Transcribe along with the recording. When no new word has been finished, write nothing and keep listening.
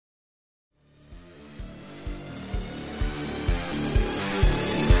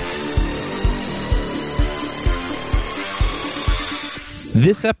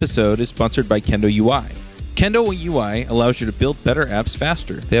This episode is sponsored by Kendo UI. Kendo UI allows you to build better apps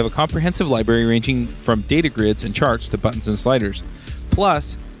faster. They have a comprehensive library ranging from data grids and charts to buttons and sliders.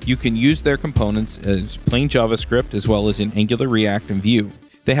 Plus, you can use their components as plain JavaScript as well as in Angular, React, and Vue.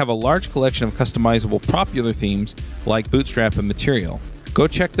 They have a large collection of customizable popular themes like Bootstrap and Material. Go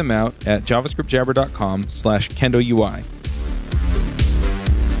check them out at javascriptjabber.com/KendoUI.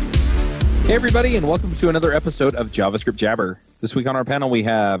 Hey everybody, and welcome to another episode of JavaScript Jabber. This week on our panel we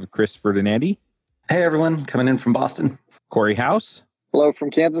have Chris Ferdinandi. Hey everyone, coming in from Boston. Corey House. Hello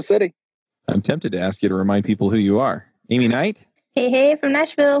from Kansas City. I'm tempted to ask you to remind people who you are. Amy Knight. Hey, from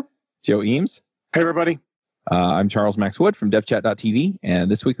Nashville. Joe Eames. Hey everybody. I'm Charles Max Wood from devchat.tv,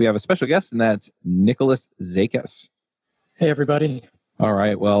 and this week we have a special guest, and that's Nicholas Zakas. Hey everybody. All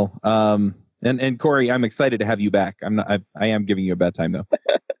right, well, and Corey, I'm excited to have you back. I am giving you a bad time though.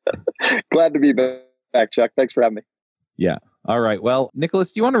 Glad to be back, Chuck. Thanks for having me. Yeah. All right. Well,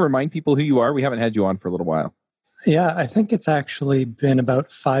 Nicholas, do you want to remind people who you are? We haven't had you on for a little while. Yeah, I think it's actually been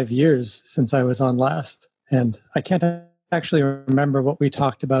about 5 years since I was on last. And I can't actually remember what we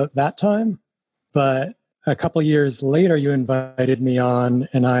talked about that time. But a couple years later, you invited me on,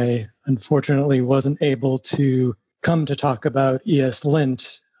 and I unfortunately wasn't able to come to talk about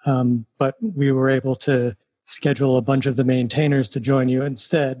ESLint. But we were able to schedule a bunch of the maintainers to join you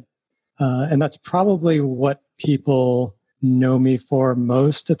instead. And that's probably what people know me for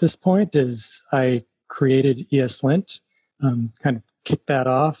most at this point is I created ESLint, kind of kicked that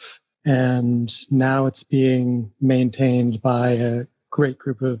off, and now it's being maintained by a great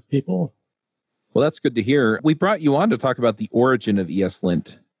group of people. Well, that's good to hear. We brought you on to talk about the origin of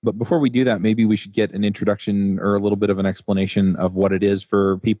ESLint. But before we do that, maybe we should get an introduction or a little bit of an explanation of what it is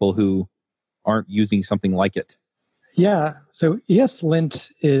for people who aren't using something like it. Yeah, so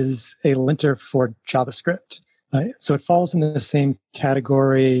ESLint is a linter for JavaScript. So it falls in the same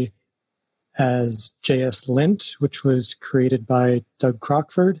category as JSLint, which was created by Doug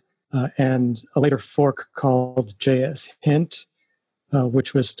Crockford, and a later fork called JSHint,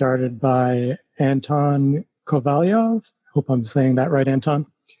 which was started by Anton Kovalyov. Hope I'm saying that right, Anton.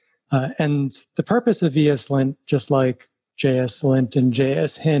 And the purpose of ESLint, just like JSLint and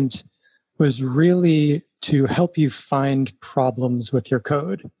JSHint, was really to help you find problems with your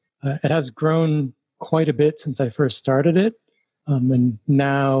code. It has grown quite a bit since I first started it. And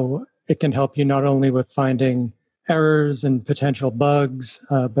now it can help you not only with finding errors and potential bugs,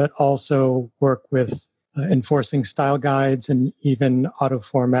 but also work with enforcing style guides and even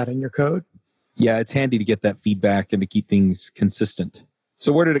auto-formatting your code. Yeah, it's handy to get that feedback and to keep things consistent.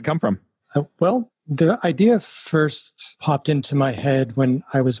 So where did it come from? Well, the idea first popped into my head when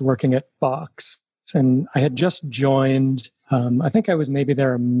I was working at Box. And I had just joined, I think I was maybe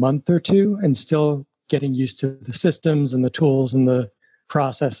there a month or two and still getting used to the systems and the tools and the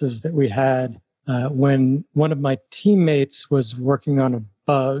processes that we had when one of my teammates was working on a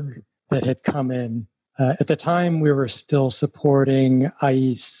bug that had come in. At the time, we were still supporting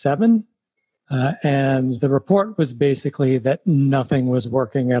IE 7, and the report was basically that nothing was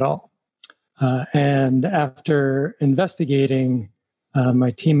working at all. And after investigating,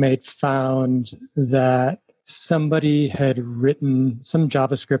 my teammate found that somebody had written some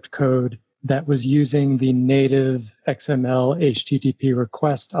JavaScript code that was using the native XML HTTP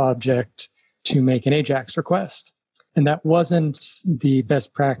request object to make an AJAX request. And that wasn't the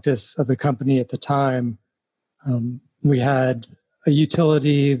best practice of the company at the time. We had a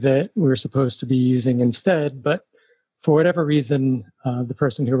utility that we were supposed to be using instead, but for whatever reason, the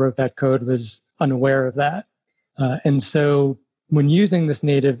person who wrote that code was unaware of that. And so when using this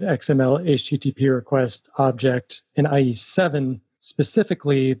native XML HTTP request object in IE 7,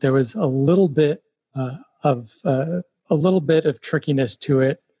 specifically, there was a little bit of trickiness to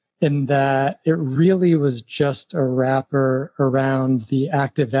it in that it really was just a wrapper around the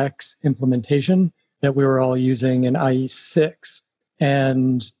ActiveX implementation that we were all using in IE 6.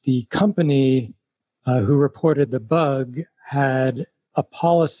 And the company who reported the bug had a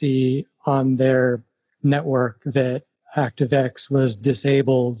policy on their network that ActiveX was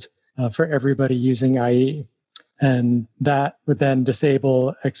disabled for everybody using IE. And that would then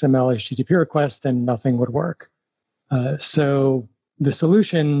disable XML HTTP request and nothing would work. So the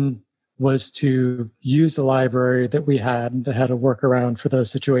solution was to use the library that we had that had a workaround for those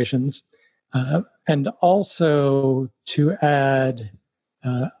situations. And also to add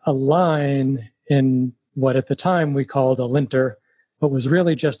a line in what at the time we called a linter, but was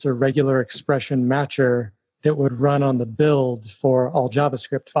really just a regular expression matcher that would run on the build for all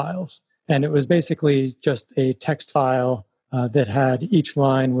JavaScript files. And it was basically just a text file that had each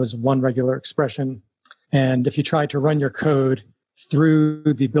line was one regular expression. And if you tried to run your code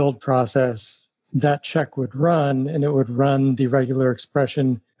through the build process, that check would run, and it would run the regular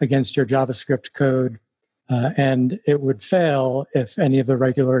expression against your JavaScript code, and it would fail if any of the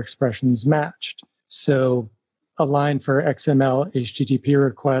regular expressions matched. So a line for XML HTTP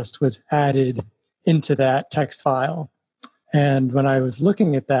request was added into that text file. And when I was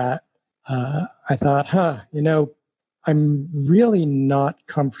looking at that, I thought, I'm really not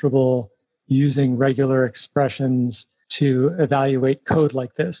comfortable using regular expressions to evaluate code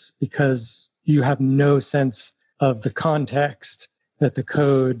like this, because you have no sense of the context that the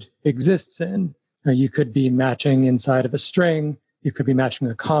code exists in. You could be matching inside of a string. You could be matching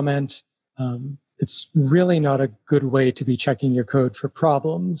a comment. It's really not a good way to be checking your code for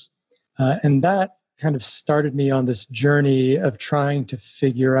problems. And that kind of started me on this journey of trying to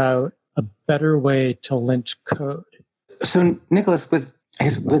figure out a better way to lint code. So, Nicholas, with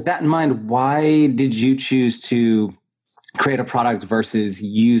that in mind, why did you choose to create a product versus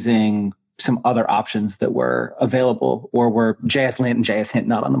using some other options that were available, or were JSLint and JSHint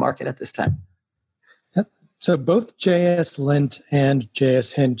not on the market at this time? Yep. So both JSLint and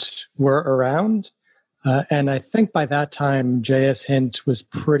JSHint were around. And I think by that time, JSHint was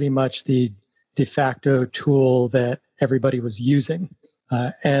pretty much the de facto tool that everybody was using.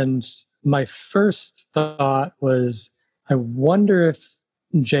 And my first thought was, I wonder if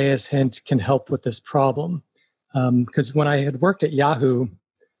JSHint can help with this problem. Because when I had worked at Yahoo,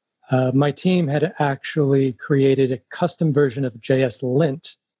 my team had actually created a custom version of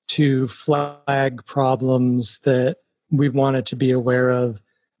JSLint to flag problems that we wanted to be aware of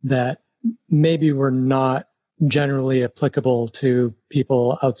that maybe were not generally applicable to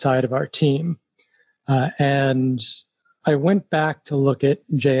people outside of our team. And I went back to look at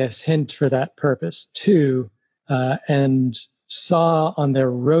JSHint for that purpose too, and saw on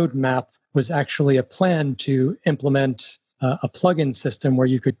their roadmap was actually a plan to implement a plugin system where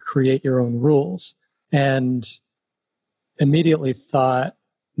you could create your own rules. And immediately thought,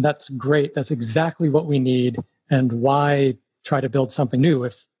 that's great. That's exactly what we need. And why try to build something new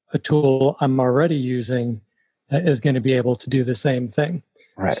if a tool I'm already using is going to be able to do the same thing?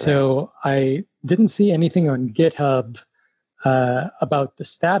 Right. So I didn't see anything on GitHub about the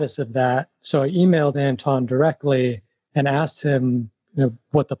status of that. So I emailed Anton directly and asked him,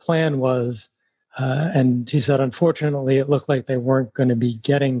 what the plan was. And he said, unfortunately, it looked like they weren't going to be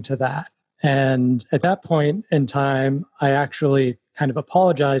getting to that. And at that point in time, I actually kind of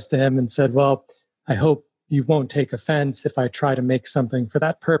apologized to him and said, well, I hope you won't take offense if I try to make something for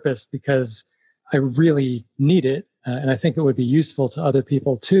that purpose, because I really need it. And I think it would be useful to other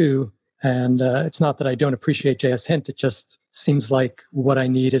people too. And it's not that I don't appreciate JSHint. It just seems like what I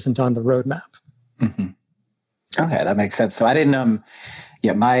need isn't on the roadmap. Mm-hmm. Okay, that makes sense. So I didn't,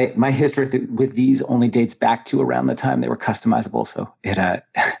 my history with these only dates back to around the time they were customizable. So it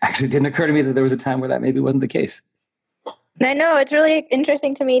actually didn't occur to me that there was a time where that maybe wasn't the case. I know, it's really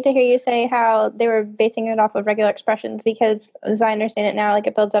interesting to me to hear you say how they were basing it off of regular expressions, because as I understand it now,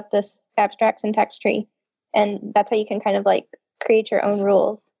 it builds up this abstract syntax tree, and that's how you can kind of create your own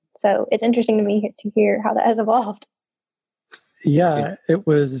rules. So it's interesting to me to hear how that has evolved. Yeah, it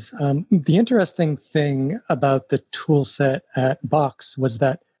was the interesting thing about the tool set at Box was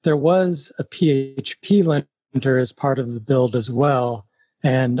that there was a PHP linter as part of the build as well.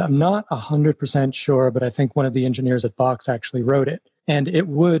 And I'm not 100% sure, but I think one of the engineers at Box actually wrote it. And it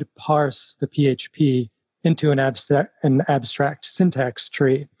would parse the PHP into an abstract syntax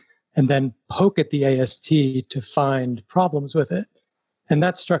tree and then poke at the AST to find problems with it. And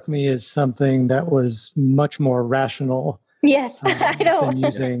that struck me as something that was much more rational. Yes, I don't. Than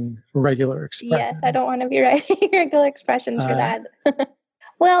using regular expressions. Yes, I don't want to be writing regular expressions for that.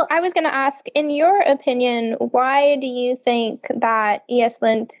 Well, I was going to ask, in your opinion, why do you think that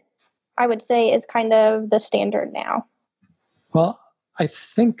ESLint, I would say, is kind of the standard now? Well, I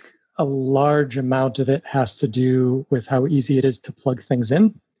think a large amount of it has to do with how easy it is to plug things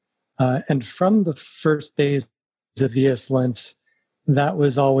in. And from the first days of ESLint, that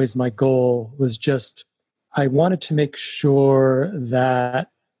was always my goal, was just I wanted to make sure that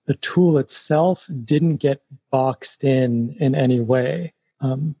the tool itself didn't get boxed in any way.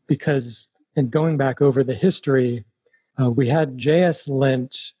 Because in going back over the history, we had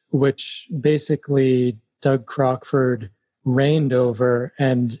JSLint, which basically Doug Crockford reigned over,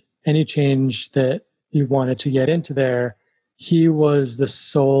 and any change that you wanted to get into there, he was the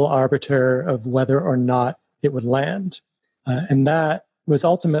sole arbiter of whether or not it would land. And that was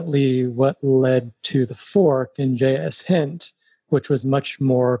ultimately what led to the fork in JSHint, which was much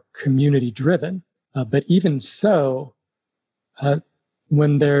more community driven. But even so,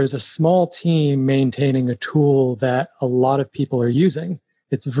 when there's a small team maintaining a tool that a lot of people are using,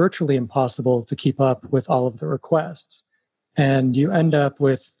 it's virtually impossible to keep up with all of the requests. And you end up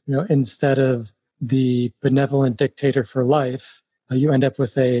with, instead of the benevolent dictator for life, you end up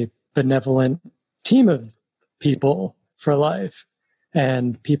with a benevolent team of people for life.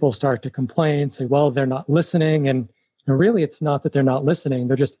 And people start to complain, say, well, they're not listening. And really, it's not that they're not listening.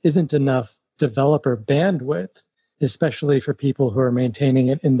 There just isn't enough developer bandwidth, especially for people who are maintaining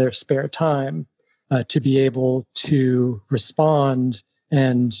it in their spare time, to be able to respond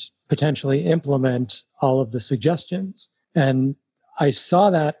and potentially implement all of the suggestions. And I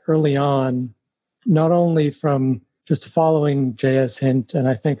saw that early on, not only from just following JSHint, and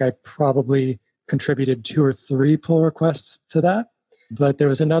I think I probably contributed 2 or 3 pull requests to that, but there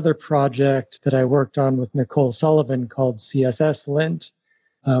was another project that I worked on with Nicole Sullivan called ESLint,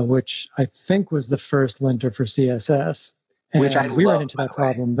 which I think was the first linter for CSS. And Which we ran into that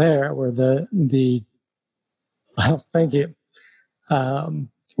problem there, where thank you.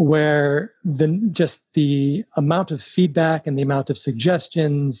 Where just the amount of feedback and the amount of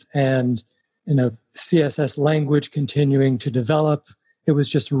suggestions and CSS language continuing to develop, it was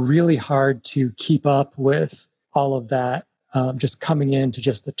just really hard to keep up with all of that, just coming into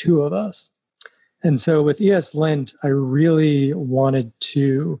just the 2 of us. And so with ESLint, I really wanted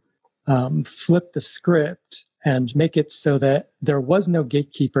to flip the script and make it so that there was no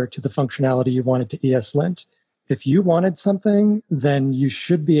gatekeeper to the functionality you wanted to ESLint. If you wanted something, then you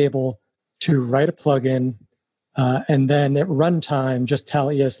should be able to write a plugin and then at runtime just tell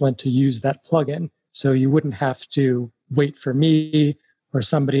ESLint to use that plugin. So you wouldn't have to wait for me or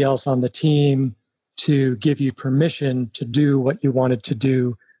somebody else on the team to give you permission to do what you wanted to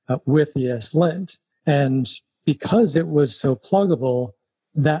do with ESLint. And because it was so pluggable,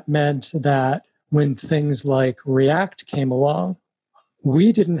 that meant that when things like React came along,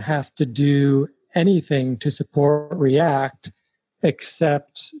 we didn't have to do anything to support React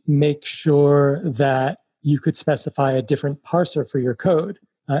except make sure that you could specify a different parser for your code.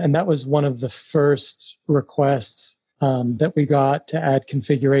 And that was one of the first requests that we got to add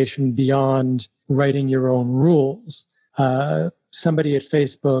configuration beyond writing your own rules. Somebody at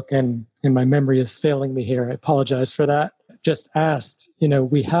Facebook, and my memory is failing me here, I apologize for that, just asked,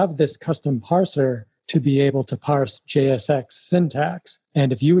 we have this custom parser to be able to parse JSX syntax.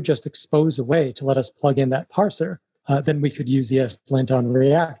 And if you would just expose a way to let us plug in that parser, then we could use ESLint on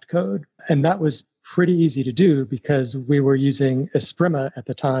React code. And that was pretty easy to do because we were using Esprima at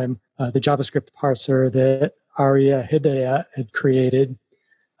the time, the JavaScript parser that Aria Hidayah had created.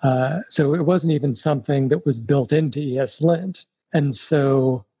 So it wasn't even something that was built into ESLint. And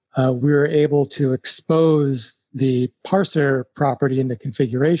so we were able to expose the parser property in the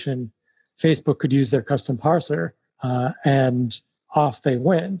configuration. Facebook could use their custom parser, and off they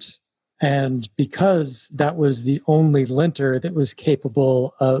went. And because that was the only linter that was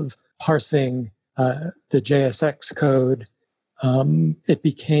capable of parsing the JSX code, it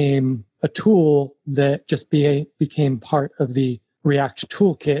became a tool that just became part of the React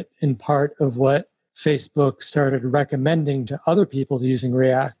toolkit and part of what Facebook started recommending to other people using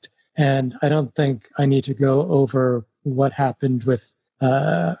React. And I don't think I need to go over what happened with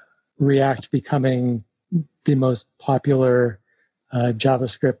React becoming the most popular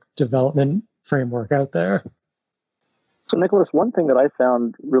JavaScript development framework out there. So, Nicholas, one thing that I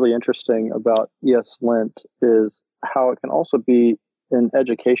found really interesting about ESLint is how it can also be an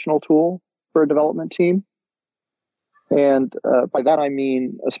educational tool for a development team. And by that, I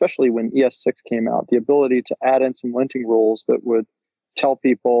mean, especially when ES6 came out, the ability to add in some linting rules that would tell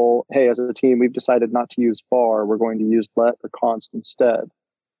people, hey, as a team, we've decided not to use var, we're going to use let or const instead.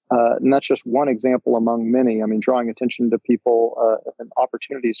 And that's just one example among many. I mean, drawing attention to people and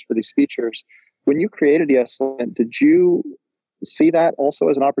opportunities for these features. When you created ESLint, did you see that also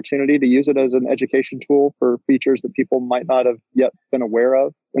as an opportunity to use it as an education tool for features that people might not have yet been aware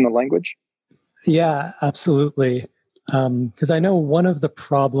of in the language? Yeah, absolutely. Because I know one of the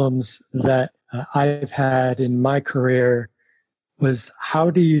problems that I've had in my career was how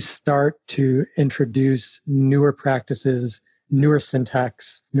do you start to introduce newer practices, newer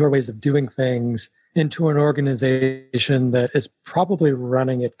syntax, newer ways of doing things into an organization that is probably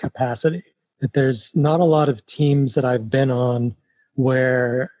running at capacity. That there's not a lot of teams that I've been on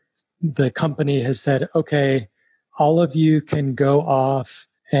where the company has said, okay, all of you can go off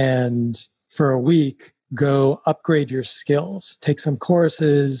and for a week, go upgrade your skills, take some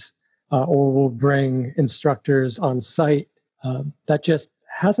courses, or we'll bring instructors on site. That just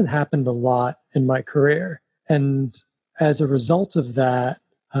hasn't happened a lot in my career. And as a result of that,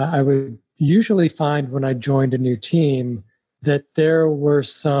 I would usually find when I joined a new team that there were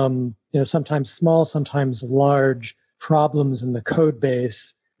some, sometimes small, sometimes large problems in the code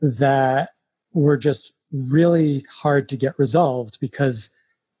base that were just really hard to get resolved, because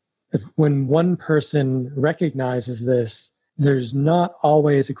when one person recognizes this, there's not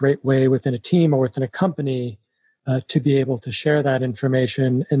always a great way within a team or within a company to be able to share that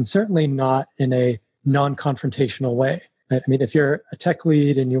information, and certainly not in a non-confrontational way. Right? I mean, if you're a tech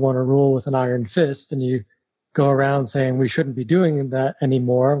lead and you want to rule with an iron fist and you go around saying we shouldn't be doing that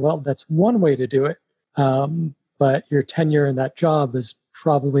anymore, well, that's one way to do it. But your tenure in that job is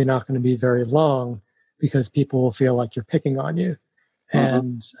probably not going to be very long, because people will feel like you're picking on you.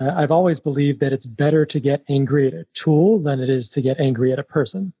 And I've always believed that it's better to get angry at a tool than it is to get angry at a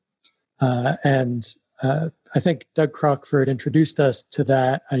person. I think Doug Crockford introduced us to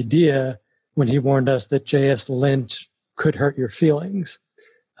that idea when he warned us that JSLint could hurt your feelings.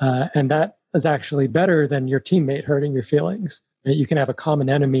 And that is actually better than your teammate hurting your feelings. You can have a common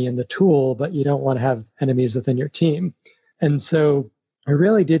enemy in the tool, but you don't want to have enemies within your team. And so I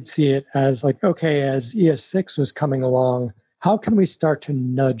really did see it as like, okay, as ES6 was coming along, how can we start to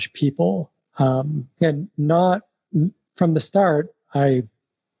nudge people? And not from the start,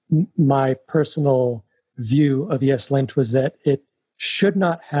 my personal view of ESLint was that it should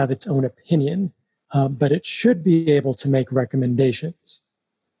not have its own opinion, but it should be able to make recommendations.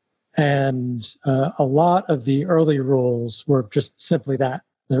 And a lot of the early rules were just simply that,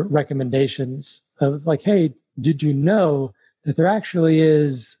 the recommendations of like, hey, did you know that there actually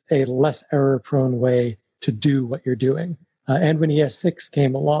is a less error-prone way to do what you're doing? And when ES6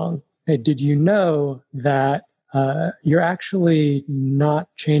 came along, hey, did you know that you're actually not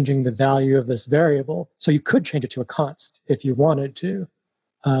changing the value of this variable? So you could change it to a const if you wanted to.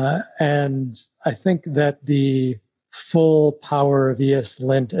 And I think that the full power of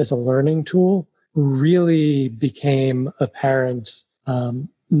ESLint as a learning tool really became apparent,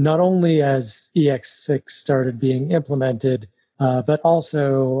 not only as EX6 started being implemented, but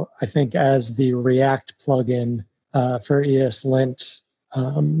also I think as the React plugin for ESLint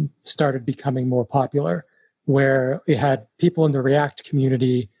started becoming more popular, where we had people in the React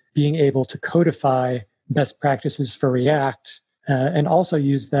community being able to codify best practices for React and also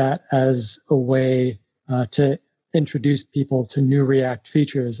use that as a way to introduce people to new React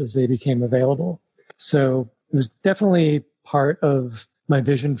features as they became available. So it was definitely part of my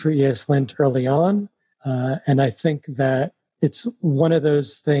vision for ESLint early on. And I think that it's one of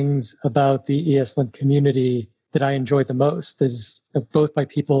those things about the ESLint community that I enjoy the most, is both by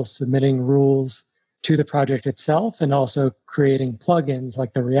people submitting rules to the project itself and also creating plugins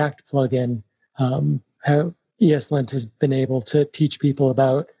like the React plugin. How ESLint has been able to teach people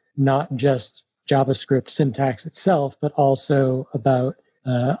about not just JavaScript syntax itself, but also about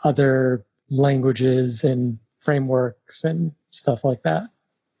other languages and frameworks and stuff like that.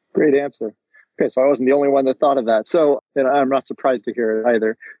 Great answer. Okay, so I wasn't the only one that thought of that. So, and I'm not surprised to hear it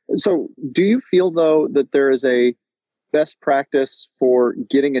either. So do you feel, though, that there is a best practice for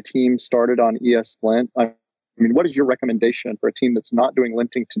getting a team started on ESLint? I mean, what is your recommendation for a team that's not doing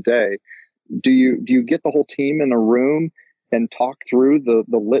linting today? Do you get the whole team in a room and talk through the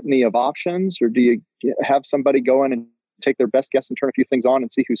litany of options, or do you have somebody go in and take their best guess and turn a few things on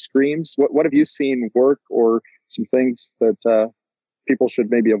and see who screams? What have you seen work, or some things that people should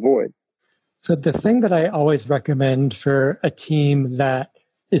maybe avoid? So the thing that I always recommend for a team that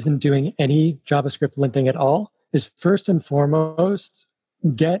isn't doing any JavaScript linting at all is, first and foremost,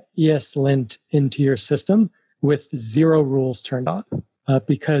 get ESLint into your system with 0 rules turned on,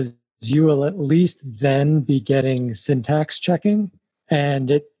 because you will at least then be getting syntax checking,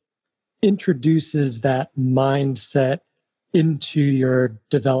 and it introduces that mindset into your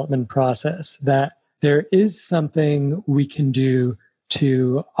development process that there is something we can do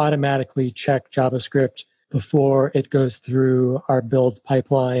to automatically check JavaScript before it goes through our build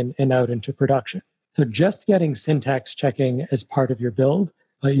pipeline and out into production. So just getting syntax checking as part of your build,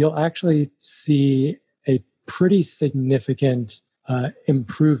 you'll actually see a pretty significant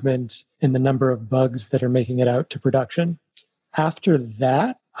improvement in the number of bugs that are making it out to production. After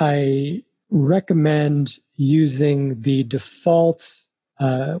that, I recommend using the default,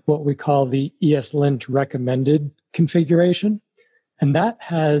 what we call the ESLint recommended configuration. And that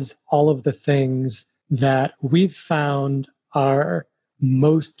has all of the things that we've found are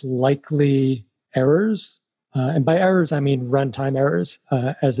most likely errors. And by errors, I mean runtime errors,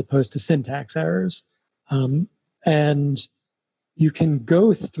 as opposed to syntax errors. And you can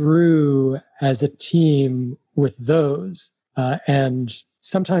go through as a team with those. And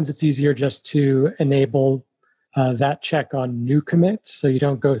sometimes it's easier just to enable that check on new commits, so you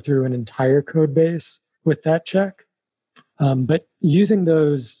don't go through an entire code base with that check. But using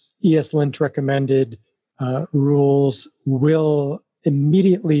those ESLint recommended rules will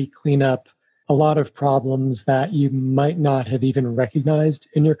immediately clean up a lot of problems that you might not have even recognized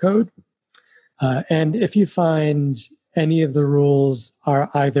in your code. And if you find any of the rules are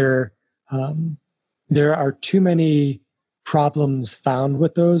either there are too many problems found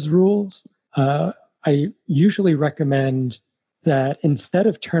with those rules, I usually recommend that instead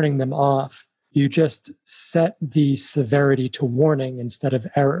of turning them off, you just set the severity to warning instead of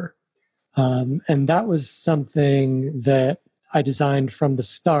error. And that was something that I designed from the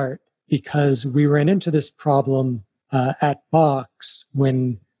start because we ran into this problem at Box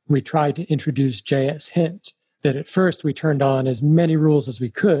when we tried to introduce JSHint, that at first we turned on as many rules as we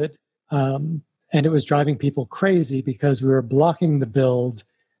could. And it was driving people crazy because we were blocking the build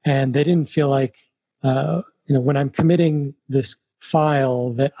and they didn't feel like, when I'm committing this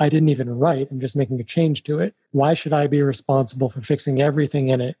file that I didn't even write, I'm just making a change to it. Why should I be responsible for fixing everything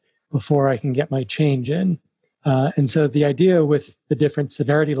in it before I can get my change in? And so the idea with the different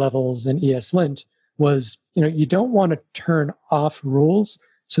severity levels in ESLint was, you don't want to turn off rules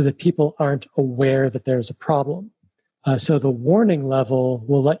so that people aren't aware that there's a problem. So the warning level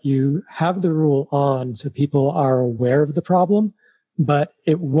will let you have the rule on so people are aware of the problem, but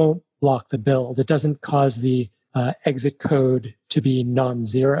it won't block the build. It doesn't cause the exit code to be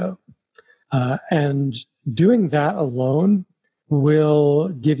non-zero. And doing that alone will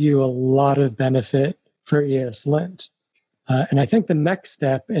give you a lot of benefit for ESLint. And I think the next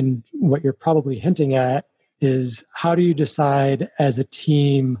step, and what you're probably hinting at, is how do you decide as a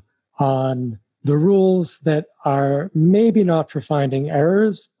team on the rules that are maybe not for finding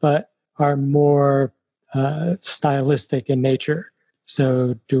errors, but are more stylistic in nature.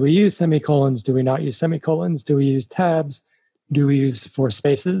 So do we use semicolons? Do we not use semicolons? Do we use tabs? Do we use four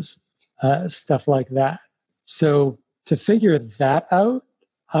spaces? Stuff like that. So to figure that out,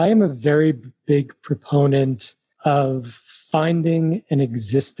 I am a very big proponent of finding an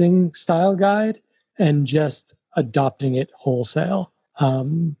existing style guide and just adopting it wholesale.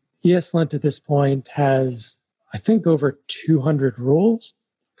 ESLint at this point has, I think, over 200 rules,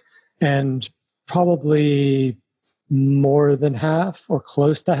 and probably more than half or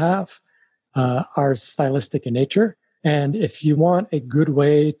close to half are stylistic in nature. And if you want a good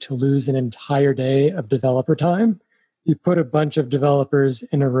way to lose an entire day of developer time, you put a bunch of developers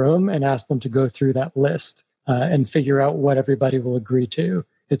in a room and ask them to go through that list and figure out what everybody will agree to.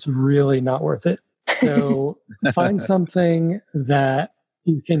 It's really not worth it. So find something that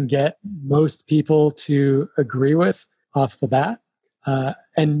you can get most people to agree with off the bat,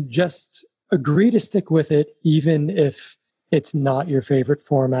 and just agree to stick with it, even if it's not your favorite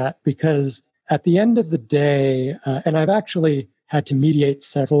format, because at the end of the day, and I've actually had to mediate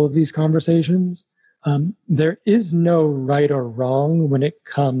several of these conversations, there is no right or wrong when it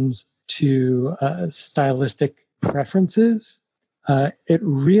comes to stylistic preferences. It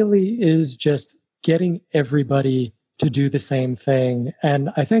really is just getting everybody to do the same thing.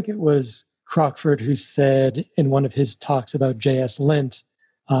 And I think it was Crockford who said in one of his talks about JSLint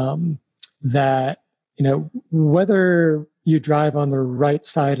that, whether you drive on the right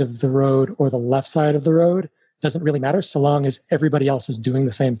side of the road or the left side of the road doesn't really matter so long as everybody else is doing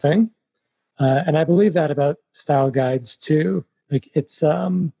the same thing. And I believe that about style guides too. Like it's,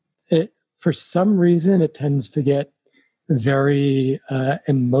 for some reason, it tends to get very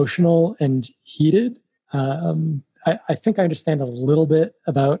emotional and heated. I think I understand a little bit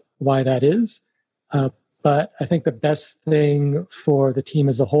about why that is. But I think the best thing for the team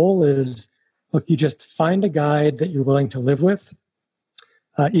as a whole is, look, you just find a guide that you're willing to live with.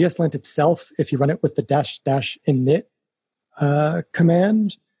 ESLint itself, if you run it with the --init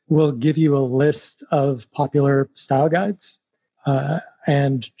command, will give you a list of popular style guides.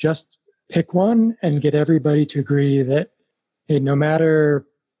 And just pick one and get everybody to agree that, hey, no matter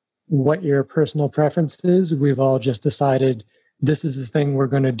what your personal preference is, we've all just decided this is the thing we're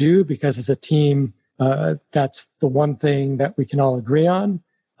going to do because as a team, that's the one thing that we can all agree on.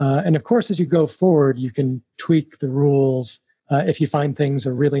 And of course, as you go forward, you can tweak the rules if you find things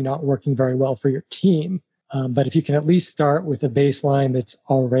are really not working very well for your team. But if you can at least start with a baseline that's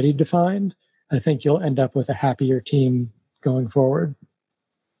already defined, I think you'll end up with a happier team going forward.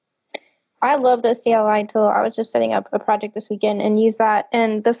 I love the CLI tool. I was just setting up a project this weekend and use that.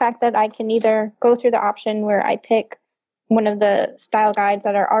 And the fact that I can either go through the option where I pick one of the style guides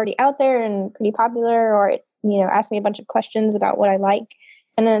that are already out there and pretty popular, or it, ask me a bunch of questions about what I like,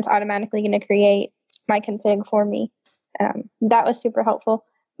 and then it's automatically going to create my config for me. That was super helpful.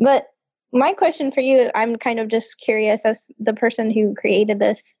 But my question for you, I'm kind of just curious as the person who created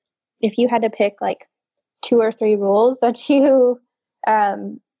this, if you had to pick like 2 or 3 rules that you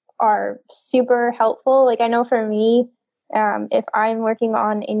are super helpful. Like I know for me, if I'm working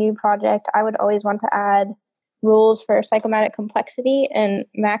on a new project, I would always want to add rules for cyclomatic complexity and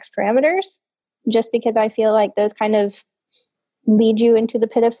max parameters, just because I feel like those kind of lead you into the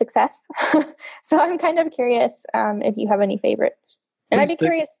pit of success. So I'm kind of curious if you have any favorites. And I'd be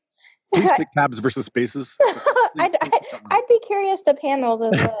curious. Please pick tabs versus spaces. I'd be curious the panels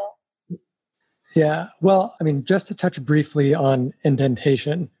as well. Yeah. Well, I mean, just to touch briefly on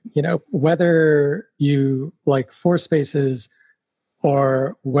indentation, whether you like 4 spaces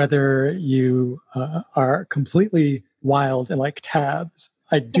or whether you are completely wild and like tabs,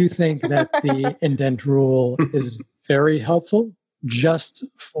 I do think that the indent rule is very helpful just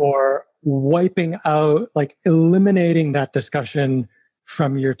for wiping out, like eliminating that discussion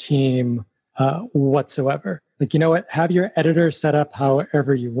from your team whatsoever. Like, you know what? Have your editor set up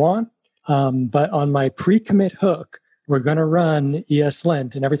however you want. But on my pre-commit hook, we're going to run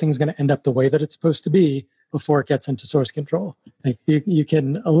ESLint and everything's going to end up the way that it's supposed to be before it gets into source control. Like you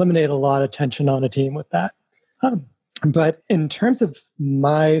can eliminate a lot of tension on a team with that. But in terms of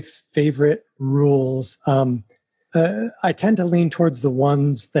my favorite rules, I tend to lean towards the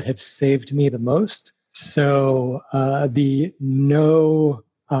ones that have saved me the most. So the no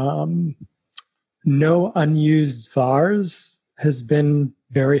unused vars has been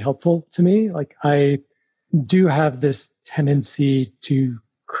very helpful to me. Like I do have this tendency to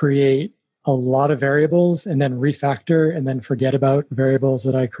create a lot of variables and then refactor and then forget about variables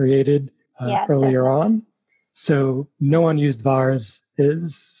that I created earlier on. So no unused vars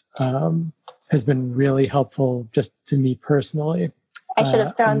is has been really helpful just to me personally. I should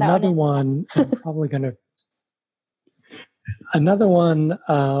have thrown another that one. I'm probably going to another one,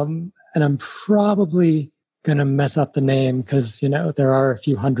 and I'm probably going to mess up the name because there are a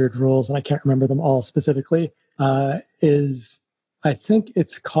few hundred rules and I can't remember them all specifically. I think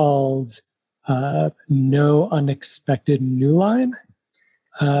it's called no unexpected new line.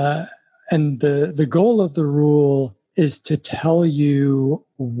 And the goal of the rule is to tell you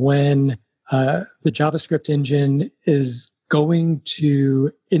when the JavaScript engine is going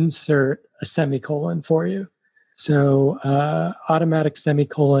to insert a semicolon for you. So automatic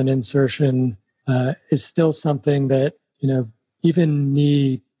semicolon insertion is still something that, even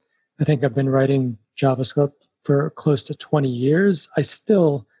me, I think I've been writing JavaScript for close to 20 years. I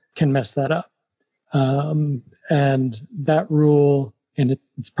still can mess that up. And that rule, and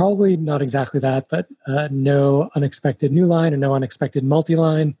it's probably not exactly that, but no unexpected new line or no unexpected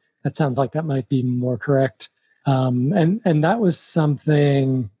multi-line. That sounds like that might be more correct. And that was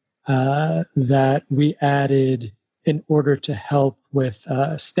something that we added in order to help with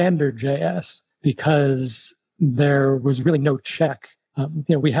standard JS because there was really no check.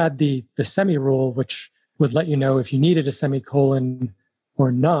 We had the semi rule, which would let you know if you needed a semicolon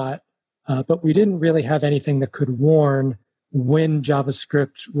or not, but we didn't really have anything that could warn when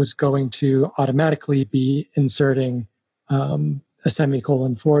JavaScript was going to automatically be inserting a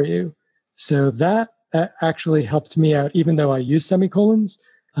semicolon for you. So that actually helped me out, even though I use semicolons.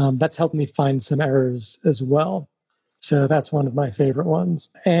 That's helped me find some errors as well. So that's one of my favorite ones.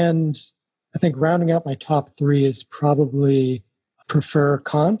 And I think rounding out my top 3 is probably prefer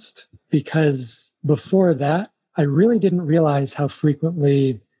const, because before that, I really didn't realize how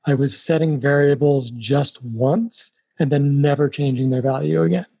frequently I was setting variables just once and then never changing their value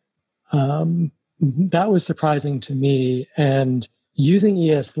again. That was surprising to me. And using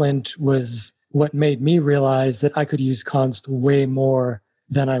ESLint was what made me realize that I could use const way more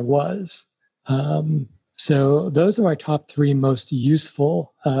than I was. So those are my top 3 most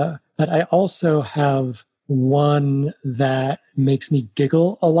useful. But I also have one that makes me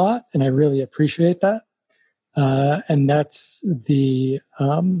giggle a lot, and I really appreciate that. And that's the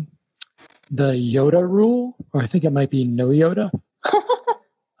Yoda rule, or I think it might be no Yoda,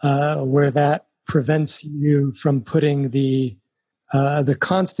 where that prevents you from putting the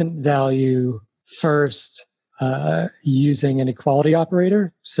constant value first using an equality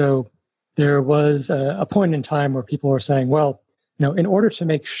operator. So there was a point in time where people were saying, well, in order to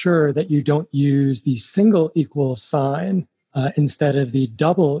make sure that you don't use the single equal sign instead of the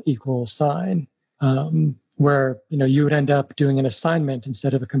double equal sign, where you would end up doing an assignment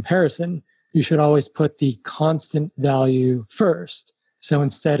instead of a comparison, you should always put the constant value first. So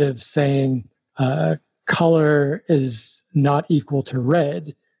instead of saying color is not equal to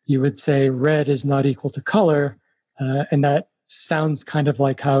red, you would say red is not equal to color, and that sounds kind of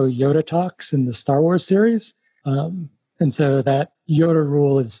like how Yoda talks in the Star Wars series. And so that Yoda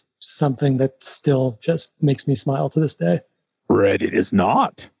rule is something that still just makes me smile to this day. Red it is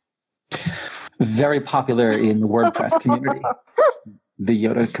not. very popular in the WordPress community. The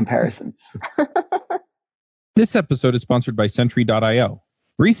Yoda comparisons. This episode is sponsored by Sentry.io.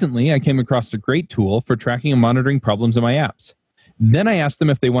 Recently, I came across a great tool for tracking and monitoring problems in my apps. Then I asked them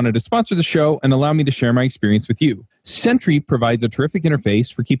if they wanted to sponsor the show and allow me to share my experience with you. Sentry provides a terrific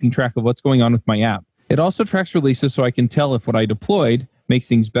interface for keeping track of what's going on with my app. It also tracks releases so I can tell if what I deployed makes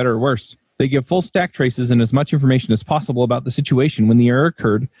things better or worse. They give full stack traces and as much information as possible about the situation when the error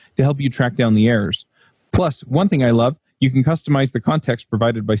occurred to help you track down the errors. Plus, one thing I love, you can customize the context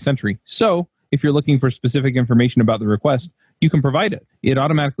provided by Sentry. So, if you're looking for specific information about the request, you can provide it. It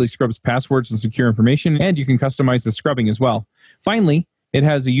automatically scrubs passwords and secure information, and you can customize the scrubbing as well. Finally, it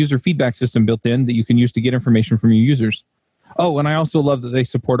has a user feedback system built in that you can use to get information from your users. Oh, and I also love that they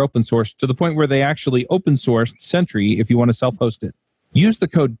support open source to the point where they actually open sourced Sentry if you want to self-host it. Use the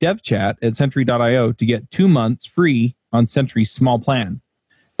code devchat at Sentry.io to get 2 months free on Sentry's small plan.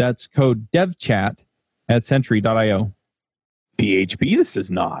 That's code devchat at Sentry.io. PHP, this is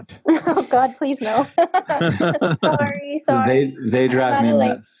not. Oh God, please no. Sorry. They drive me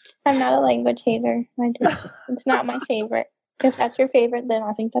nuts. I'm not a language hater. It's not my favorite. If that's your favorite, then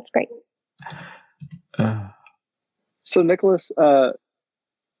I think that's great. So, Nicholas,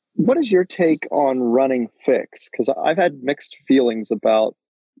 what is your take on running Fix? Because I've had mixed feelings about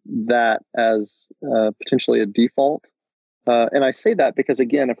that as potentially a default. And I say that because,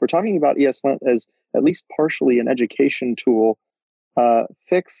 again, if we're talking about ESLint as at least partially an education tool,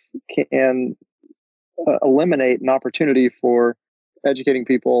 Fix can eliminate an opportunity for educating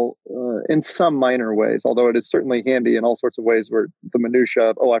people in some minor ways, although it is certainly handy in all sorts of ways where the minutia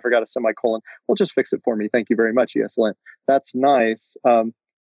of, oh, I forgot a semicolon. Well, just fix it for me. Thank you very much, ESLint. That's nice.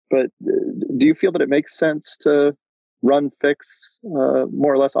 But do you feel that it makes sense to run Fix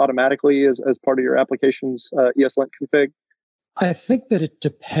more or less automatically as part of your application's ESLint config? I think that it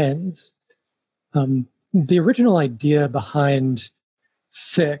depends. The original idea behind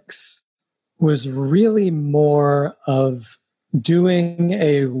Fix was really more of doing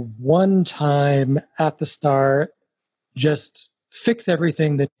a one-time at the start, just fix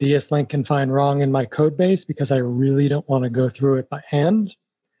everything that ESLint can find wrong in my code base because I really don't want to go through it by hand.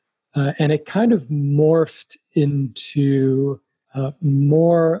 And it kind of morphed into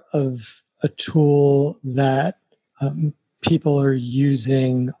more of a tool that people are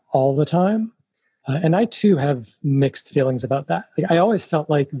using all the time. And I too have mixed feelings about that. I always felt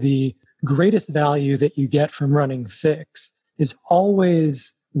like the greatest value that you get from running Fix is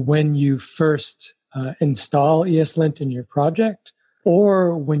always when you first install ESLint in your project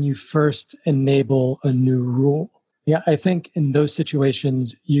or when you first enable a new rule. Yeah, I think in those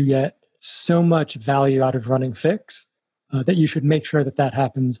situations, you get so much value out of running Fix that you should make sure that that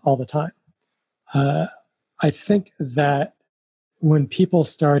happens all the time. I think that when people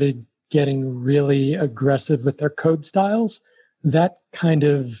started getting really aggressive with their code styles, that kind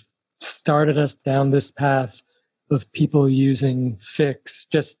of started us down this path of people using Fix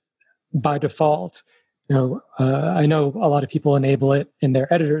just by default. I know a lot of people enable it in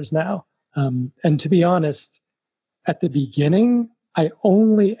their editors now. And to be honest, at the beginning, I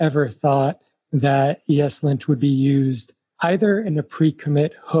only ever thought that ESLint would be used either in a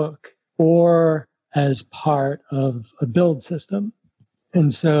pre-commit hook or as part of a build system.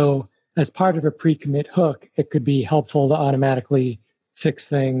 And so as part of a pre-commit hook, it could be helpful to automatically fix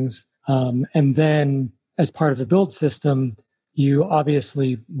things. And then as part of a build system, you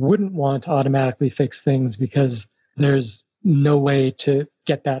obviously wouldn't want to automatically fix things because there's no way to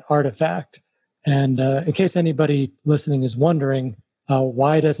get that artifact. And in case anybody listening is wondering,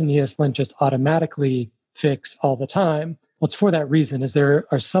 why doesn't ESLint just automatically fix all the time? Well, it's for that reason, is there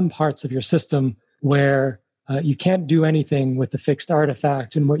are some parts of your system where you can't do anything with the fixed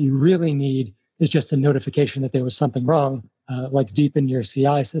artifact, and what you really need is just a notification that there was something wrong, like deep in your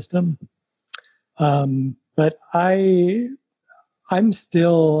CI system. But I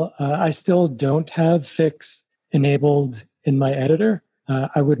still don't have Fix enabled in my editor.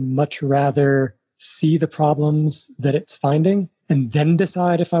 I would much rather see the problems that it's finding and then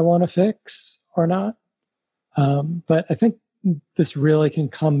decide if I want to fix or not. But I think this really can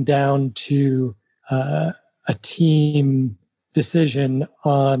come down to a team decision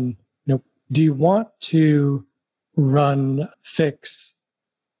on, do you want to run Fix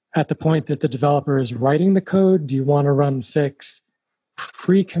at the point that the developer is writing the code? Do you want to run Fix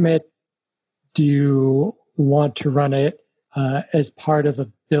pre-commit? Do you want to run it as part of a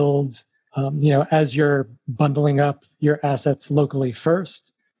build, as you're bundling up your assets locally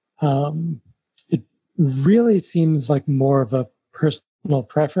first? It really seems like more of a personal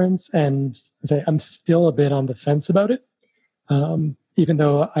preference, and I'm still a bit on the fence about it. even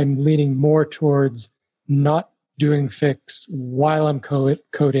though I'm leaning more towards not doing fix while I'm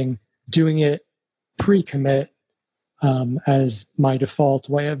coding, doing it pre-commit as my default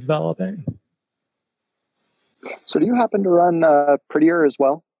way of developing. So do you happen to run Prettier as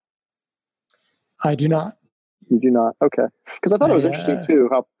well? I do not. You do not? Okay. Because I thought it was interesting too,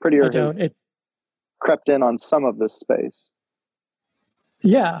 how Prettier has crept in on some of this space.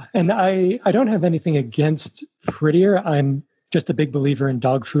 Yeah, and I don't have anything against Prettier. I'm just a big believer in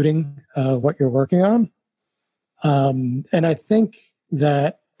dog fooding what you're working on. And I think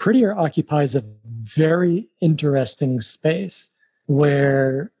that Prettier occupies a very interesting space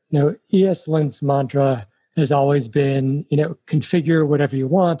where, ESLint's mantra has always been, configure whatever you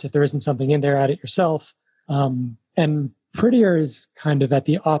want. If there isn't something in there, add it yourself. And Prettier is kind of at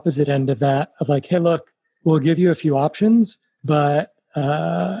the opposite end of that, of like, hey, look, we'll give you a few options, but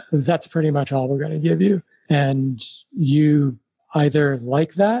that's pretty much all we're going to give you. And you either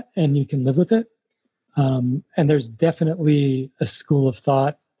like that and you can live with it. And there's definitely a school of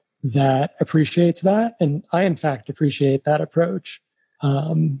thought that appreciates that. And I, in fact, appreciate that approach.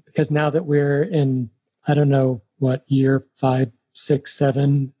 Because now that we're in, I don't know what, year 5, 6,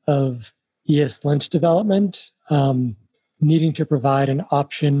 7 of ESLint development, needing to provide an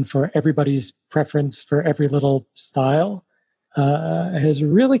option for everybody's preference for every little style has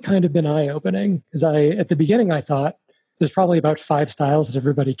really kind of been eye-opening. Because at the beginning, I thought there's probably about 5 styles that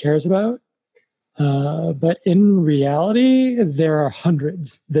everybody cares about. But in reality, there are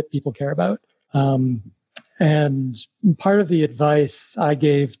hundreds that people care about. And part of the advice I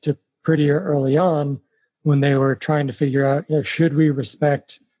gave to Prettier early on when they were trying to figure out, should we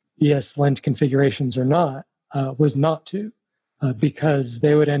respect ESLint configurations or not, was not to, because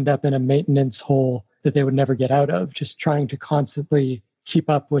they would end up in a maintenance hole that they would never get out of, just trying to constantly keep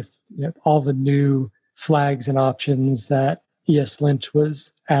up with all the new flags and options that ESLint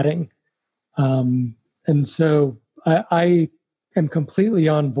was adding. And so I am completely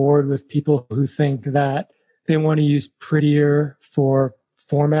on board with people who think that they want to use Prettier for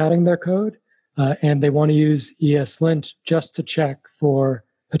formatting their code, and they want to use ESLint just to check for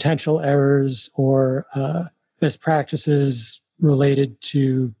potential errors or best practices related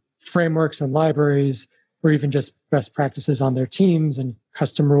to frameworks and libraries, or even just best practices on their teams and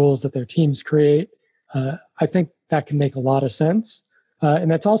custom rules that their teams create. I think that can make a lot of sense. And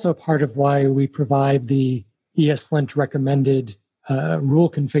that's also part of why we provide the ESLint recommended rule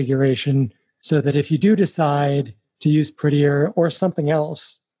configuration, so that if you do decide to use Prettier or something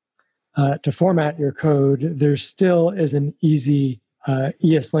else to format your code, there still is an easy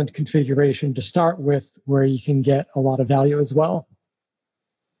ESLint configuration to start with where you can get a lot of value as well.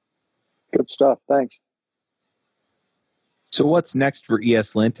 Good stuff. Thanks. So what's next for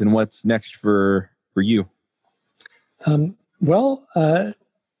ESLint and what's next for you? Well,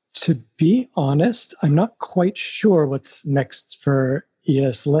 to be honest, I'm not quite sure what's next for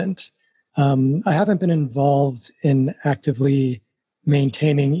ESLint. I haven't been involved in actively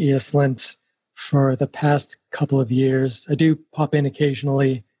maintaining ESLint for the past couple of years. I do pop in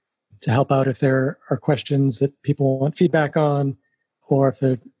occasionally to help out if there are questions that people want feedback on, or if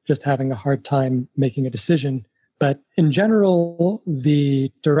they're just having a hard time making a decision. But in general,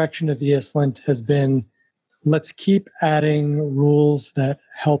 the direction of ESLint has been, let's keep adding rules that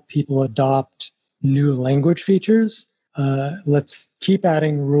help people adopt new language features. Let's keep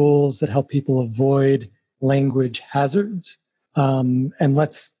adding rules that help people avoid language hazards. And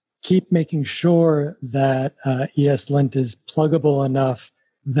let's keep making sure that ESLint is pluggable enough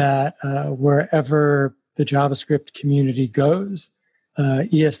that wherever the JavaScript community goes,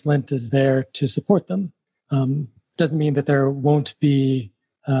 ESLint is there to support them. Doesn't mean that there won't be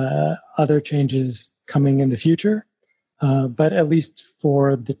other changes coming in the future, but at least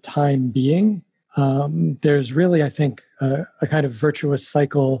for the time being, there's really, I think, a kind of virtuous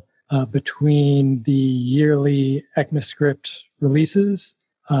cycle between the yearly ECMAScript releases,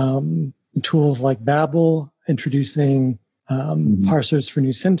 tools like Babel introducing parsers for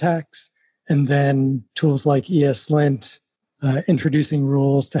new syntax, and then tools like ESLint introducing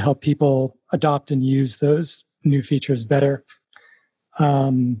rules to help people adopt and use those new features better.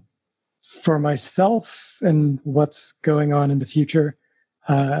 For myself and what's going on in the future,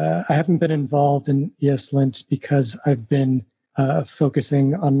 I haven't been involved in ESLint because I've been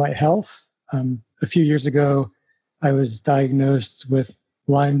focusing on my health. A few years ago, I was diagnosed with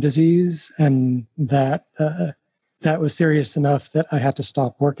Lyme disease, and that was serious enough that I had to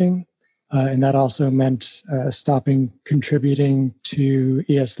stop working. And that also meant stopping contributing to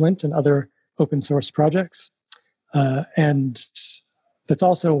ESLint and other open source projects. And that's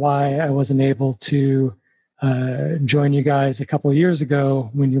also why I wasn't able to join you guys a couple of years ago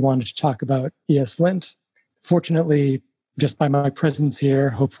when you wanted to talk about ESLint. Fortunately, just by my presence here,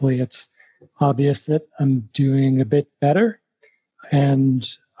 hopefully it's obvious that I'm doing a bit better, and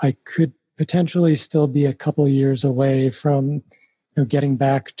I could potentially still be a couple of years away from getting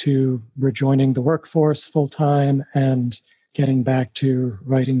back to rejoining the workforce full time and getting back to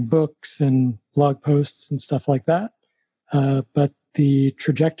writing books and blog posts and stuff like that. But the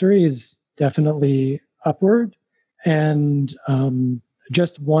trajectory is definitely upward, and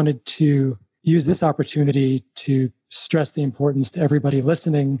just wanted to use this opportunity to stress the importance to everybody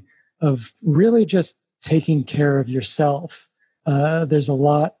listening of really just taking care of yourself. There's a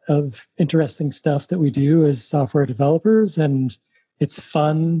lot of interesting stuff that we do as software developers, and it's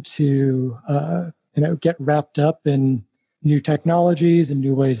fun to get wrapped up in new technologies and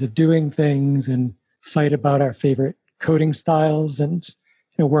new ways of doing things and fight about our favorite coding styles and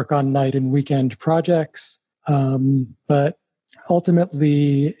work on night and weekend projects. But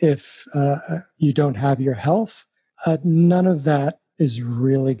ultimately, if you don't have your health, none of that is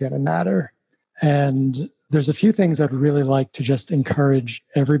really going to matter. And there's a few things I'd really like to just encourage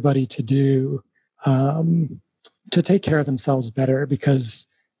everybody to do to take care of themselves better, because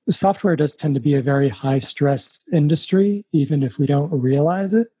the software does tend to be a very high stress industry, even if we don't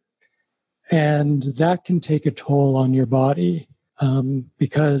realize it. And that can take a toll on your body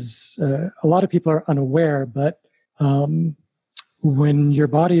because a lot of people are unaware, but when your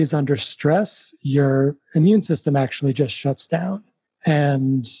body is under stress, your immune system actually just shuts down.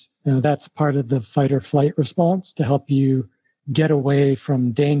 And that's part of the fight or flight response to help you get away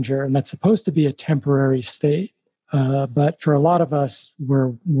from danger. And that's supposed to be a temporary state. But for a lot of us,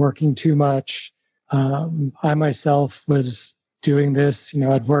 we're working too much. I myself was doing this.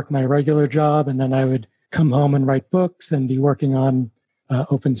 I'd work my regular job and then I would come home and write books and be working on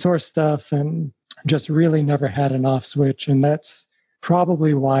open source stuff, and just really never had an off switch. And that's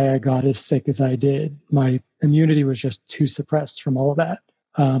probably why I got as sick as I did. My immunity was just too suppressed from all of that.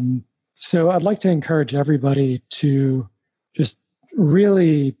 So I'd like to encourage everybody to just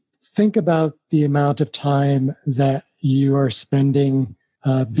really think about the amount of time that you are spending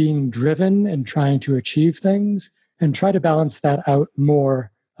being driven and trying to achieve things, and try to balance that out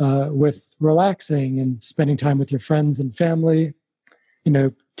more with relaxing and spending time with your friends and family.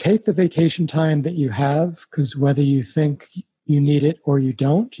 Take the vacation time that you have, because whether you think you need it or you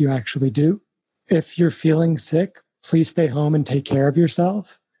don't, you actually do. If you're feeling sick, please stay home and take care of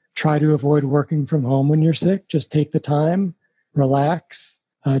yourself. Try to avoid working from home when you're sick. Just take the time, relax,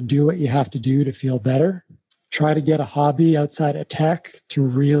 do what you have to do to feel better. Try to get a hobby outside of tech to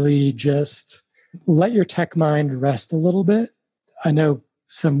really just let your tech mind rest a little bit. I know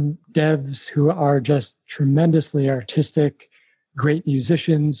some devs who are just tremendously artistic, great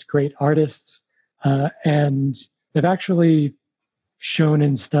musicians, great artists, and they've actually shown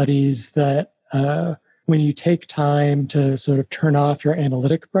in studies that when you take time to sort of turn off your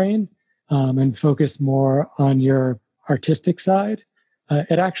analytic brain and focus more on your artistic side,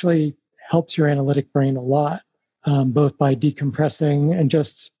 it actually helps your analytic brain a lot, both by decompressing and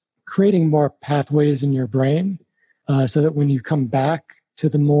just creating more pathways in your brain so that when you come back to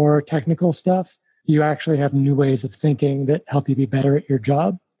the more technical stuff, you actually have new ways of thinking that help you be better at your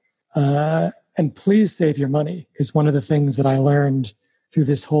job. And please save your money, because one of the things that I learned through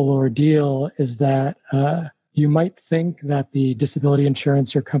this whole ordeal is that you might think that the disability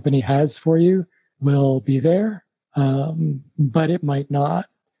insurance your company has for you will be there, but it might not.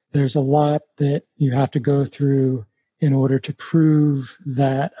 There's a lot that you have to go through in order to prove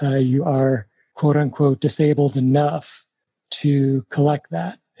that you are, quote unquote, disabled enough to collect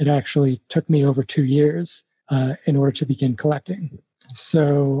that. It actually took me over 2 years in order to begin collecting.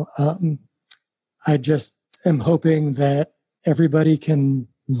 So I just am hoping that everybody can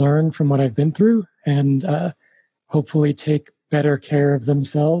learn from what I've been through and hopefully take better care of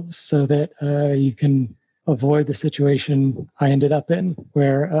themselves so that you can avoid the situation I ended up in,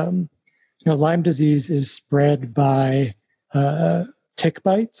 where Lyme disease is spread by tick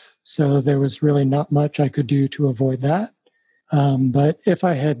bites. So there was really not much I could do to avoid that. But if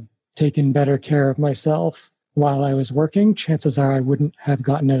I had taken better care of myself while I was working, chances are I wouldn't have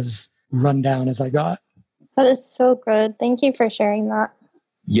gotten as run down as I got. That is so good. Thank you for sharing that.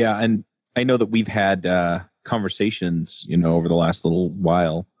 Yeah, and I know that we've had conversations, over the last little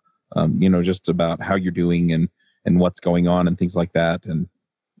while, just about how you're doing and what's going on and things like that. And,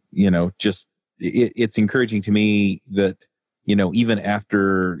 just it's encouraging to me that, even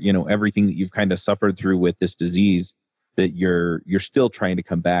after, everything that you've kind of suffered through with this disease, that you're still trying to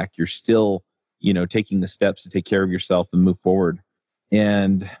come back. You're still, taking the steps to take care of yourself and move forward.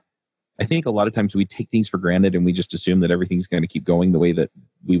 And I think a lot of times we take things for granted and we just assume that everything's going to keep going the way that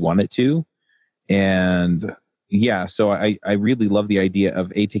we want it to. And yeah, so I really love the idea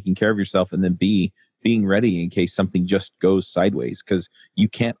of A, taking care of yourself, and then B, being ready in case something just goes sideways, because you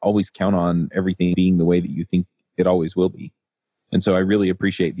can't always count on everything being the way that you think it always will be. And so I really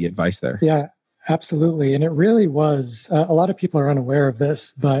appreciate the advice there. Yeah, absolutely. And it really was, a lot of people are unaware of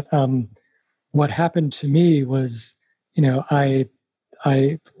this, but what happened to me was,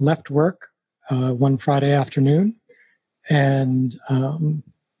 I left work one Friday afternoon and,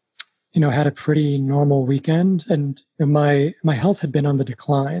 had a pretty normal weekend. And my health had been on the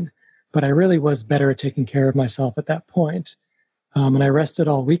decline, but I really was better at taking care of myself at that point. And I rested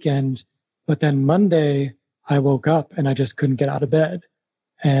all weekend. But then Monday, I woke up and I just couldn't get out of bed.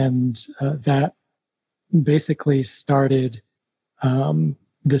 And that basically started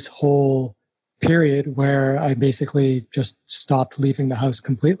this whole period where I basically just stopped leaving the house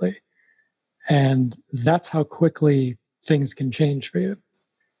completely. And that's how quickly things can change for you.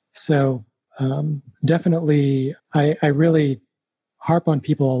 So definitely, I really harp on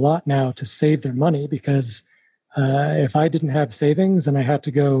people a lot now to save their money, because if I didn't have savings and I had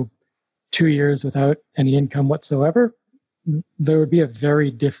to go 2 years without any income whatsoever, there would be a very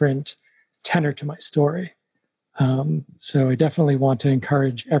different tenor to my story. So I definitely want to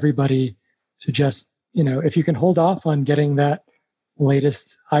encourage everybody to just, if you can hold off on getting that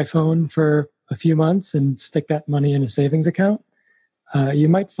latest iPhone for a few months and stick that money in a savings account, you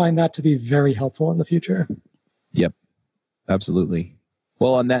might find that to be very helpful in the future. Yep, absolutely.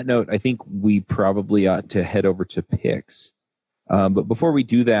 Well, on that note, I think we probably ought to head over to picks. But before we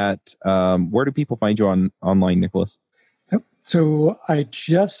do that, where do people find you online, Nicholas? Yep. So I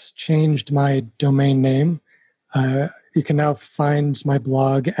just changed my domain name. You can now find my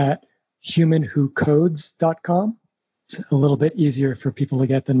blog at humanwhocodes.com. It's a little bit easier for people to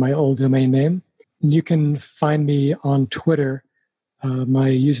get than my old domain name. And you can find me on Twitter. My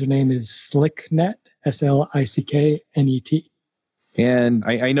username is Slicknet, SLICKNET. And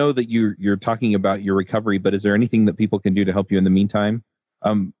I know that you're talking about your recovery, but is there anything that people can do to help you in the meantime?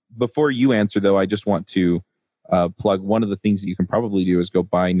 Before you answer, though, I just want to plug one of the things that you can probably do is go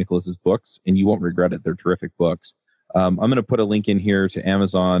buy Nicholas's books, and you won't regret it. They're terrific books. I'm going to put a link in here to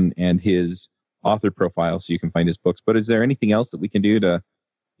Amazon and his author profile so you can find his books. But is there anything else that we can do to,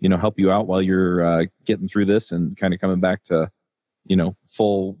 help you out while you're getting through this and kind of coming back to,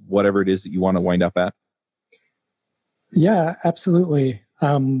 full whatever it is that you want to wind up at? Yeah, absolutely.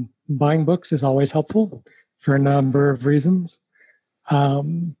 Buying books is always helpful for a number of reasons. I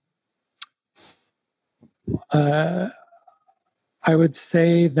would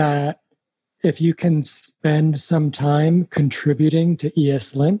say that if you can spend some time contributing to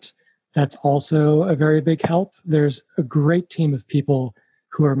ESLint, that's also a very big help. There's a great team of people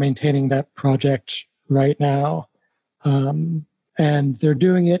who are maintaining that project right now. And they're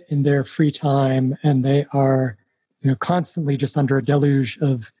doing it in their free time, and they are constantly just under a deluge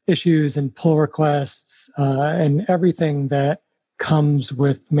of issues and pull requests and everything that comes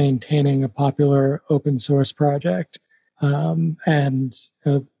with maintaining a popular open source project. And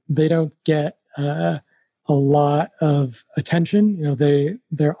they don't get a lot of attention.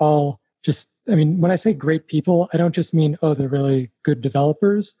 They're all just, when I say great people, I don't just mean, they're really good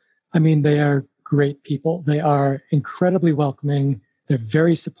developers. I mean, they are great people. They are incredibly welcoming. They're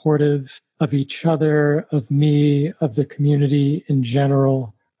very supportive of each other, of me, of the community in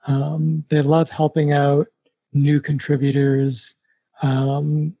general. They love helping out new contributors.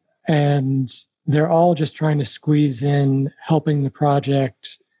 And they're all just trying to squeeze in helping the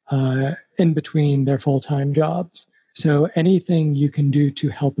project in between their full-time jobs. So anything you can do to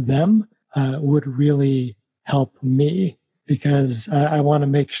help them would really help me, because I want to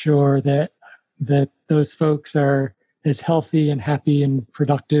make sure that those folks are as healthy and happy and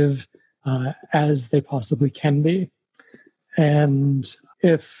productive as they possibly can be. And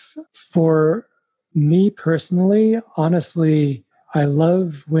if for me personally, honestly, I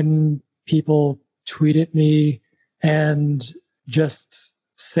love when people tweet at me and just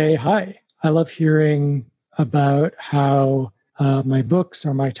say hi. I love hearing about how my books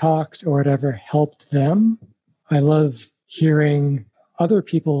or my talks or whatever helped them. I love hearing other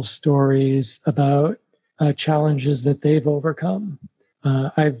people's stories about challenges that they've overcome.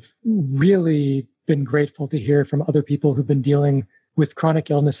 I've really been grateful to hear from other people who've been dealing with chronic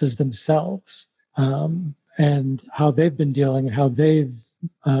illnesses themselves, and how they've been dealing and how they've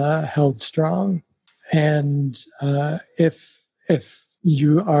held strong. And if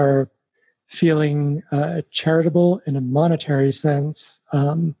you are feeling charitable in a monetary sense,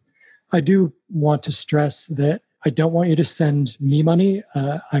 I do want to stress that I don't want you to send me money.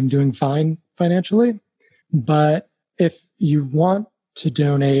 I'm doing fine financially. But if you want to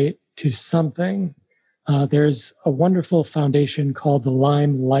donate to something, there's a wonderful foundation called the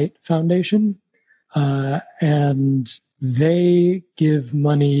Lyme Light Foundation. And they give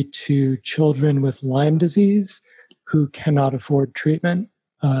money to children with Lyme disease who cannot afford treatment.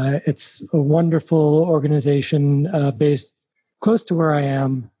 It's a wonderful organization based close to where I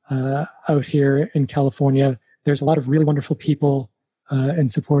am out here in California. There's a lot of really wonderful people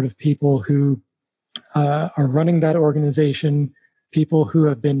and supportive people who are running that organization, people who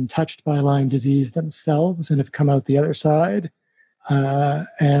have been touched by Lyme disease themselves and have come out the other side.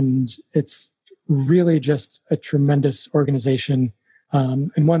 And it's really just a tremendous organization,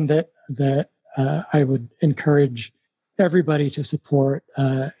 and one that I would encourage everybody to support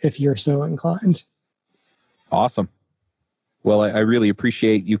if you're so inclined. Awesome. Well, I really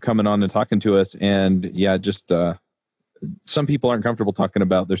appreciate you coming on and talking to us. And yeah, just some people aren't comfortable talking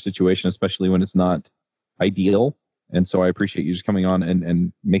about their situation, especially when it's not ideal. And so I appreciate you just coming on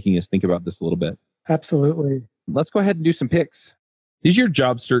and making us think about this a little bit. Absolutely. Let's go ahead and do some picks. Is your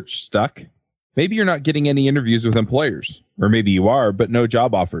job search stuck? Maybe you're not getting any interviews with employers, or maybe you are, but no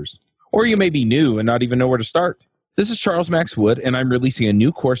job offers. Or you may be new and not even know where to start. This is Charles Max Wood, and I'm releasing a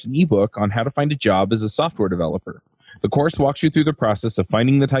new course and ebook on how to find a job as a software developer. The course walks you through the process of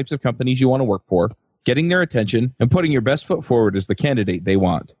finding the types of companies you want to work for, getting their attention, and putting your best foot forward as the candidate they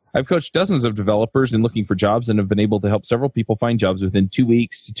want. I've coached dozens of developers in looking for jobs and have been able to help several people find jobs within 2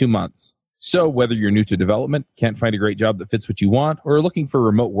 weeks to 2 months. So whether you're new to development, can't find a great job that fits what you want, or are looking for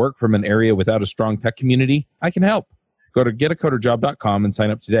remote work from an area without a strong tech community, I can help. Go to getacoderjob.com and sign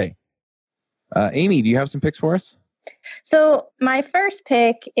up today. Amy, do you have some picks for us? So my first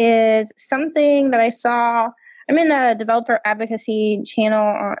pick is something that I saw. I'm in a developer advocacy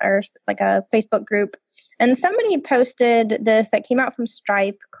channel or like a Facebook group, and somebody posted this that came out from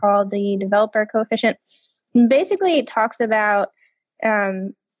Stripe called the Developer Coefficient. And basically, it talks about I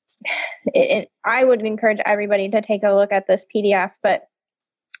would encourage everybody to take a look at this PDF, but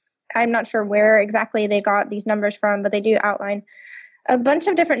I'm not sure where exactly they got these numbers from, but they do outline a bunch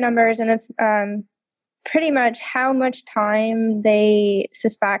of different numbers, and it's pretty much how much time they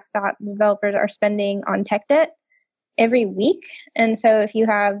suspect that developers are spending on tech debt every week. And so if you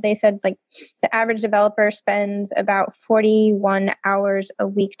have, they said like the average developer spends about 41 hours a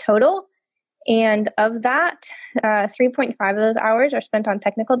week total. And of that, 3.5 of those hours are spent on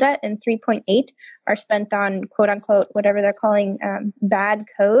technical debt and 3.8 are spent on quote unquote, whatever they're calling bad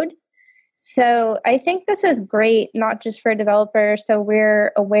code. So I think this is great, not just for developers. So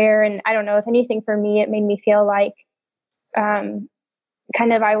we're aware, and I don't know, if anything for me, it made me feel like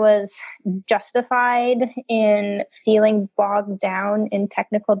kind of I was justified in feeling bogged down in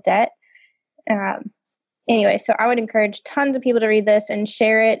technical debt. Anyway, so I would encourage tons of people to read this and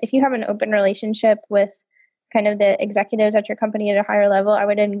share it. If you have an open relationship with kind of the executives at your company at a higher level, I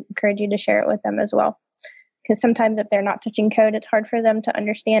would encourage you to share it with them as well. Because sometimes if they're not touching code, it's hard for them to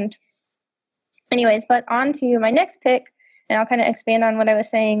understand. Anyways, but on to my next pick, and I'll kind of expand on what I was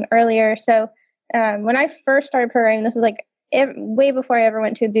saying earlier. So when I first started programming, this was like way before I ever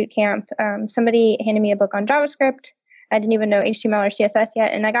went to a boot camp, somebody handed me a book on JavaScript. I didn't even know HTML or CSS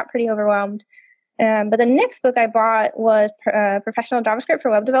yet, and I got pretty overwhelmed. But the next book I bought was Professional JavaScript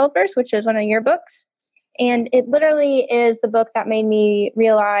for Web Developers, which is one of your books. And it literally is the book that made me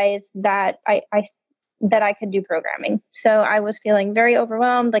realize that I could do programming. So I was feeling very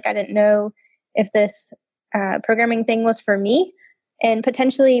overwhelmed. Like I didn't know if this programming thing was for me. And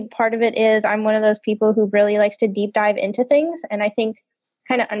potentially part of it is I'm one of those people who really likes to deep dive into things. And I think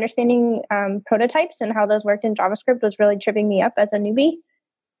kind of understanding prototypes and how those worked in JavaScript was really tripping me up as a newbie.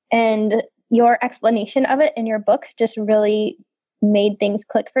 And your explanation of it in your book just really made things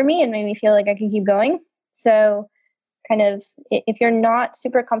click for me and made me feel like I could keep going. So kind of, if you're not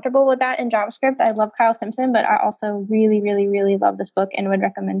super comfortable with that in JavaScript, I love Kyle Simpson, but I also really, really, really love this book and would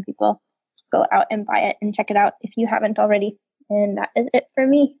recommend people go out and buy it and check it out if you haven't already. And that is it for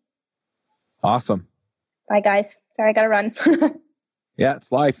me. Awesome. Bye, guys. Sorry, I got to run. Yeah,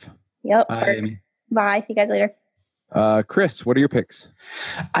 it's life. Yep. Bye. Bye. See you guys later. Chris, what are your picks?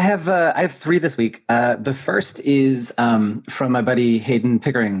 I have 3 this week. The first is from my buddy Hayden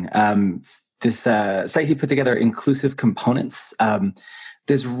Pickering. This site he put together, Inclusive Components.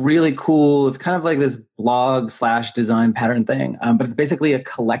 This really cool, it's kind of like this blog/design pattern thing, but it's basically a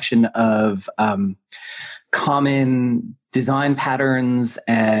collection of common design patterns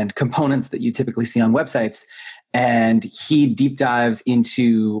and components that you typically see on websites. And he deep dives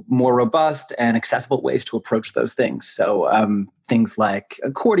into more robust and accessible ways to approach those things. So things like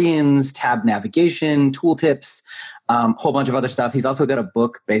accordions, tab navigation, tooltips, a whole bunch of other stuff. He's also got a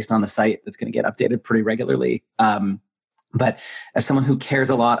book based on the site that's going to get updated pretty regularly. But as someone who cares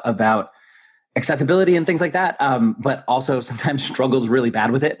a lot about accessibility and things like that, but also sometimes struggles really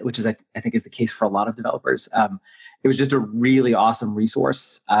bad with it, which is, I think, is the case for a lot of developers. It was just a really awesome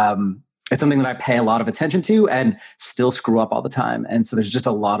resource. It's something that I pay a lot of attention to and still screw up all the time. And so there's just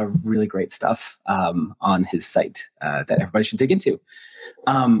a lot of really great stuff on his site that everybody should dig into.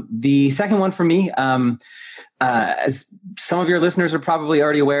 The second one for me, as some of your listeners are probably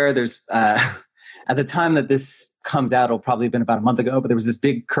already aware, there's at the time that this comes out, it'll probably have been about a month ago, but there was this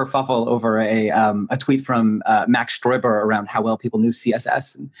big kerfuffle over a tweet from Max Stoiber around how well people knew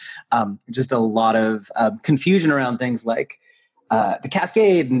CSS, and just a lot of confusion around things like the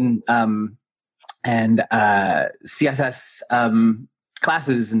Cascade and CSS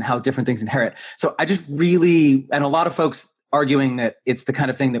classes and how different things inherit. So I just really, and a lot of folks arguing that it's the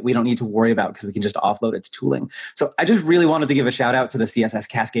kind of thing that we don't need to worry about because we can just offload it to tooling. So I just really wanted to give a shout out to the CSS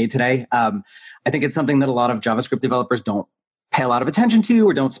Cascade today. I think it's something that a lot of JavaScript developers don't pay a lot of attention to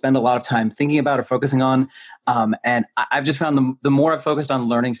or don't spend a lot of time thinking about or focusing on. And I've just found the more I've focused on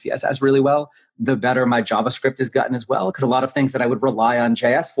learning CSS really well, the better my JavaScript has gotten as well. Because a lot of things that I would rely on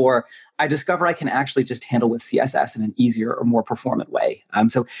JS for, I discover I can actually just handle with CSS in an easier or more performant way.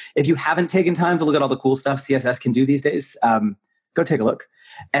 So if you haven't taken time to look at all the cool stuff CSS can do these days, go take a look.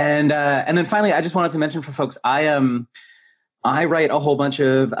 And then finally, I just wanted to mention for folks, I write a whole bunch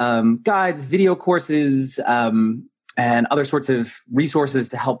of guides, video courses, and other sorts of resources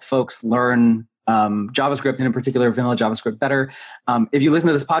to help folks learn JavaScript, and in particular vanilla JavaScript better. If you listen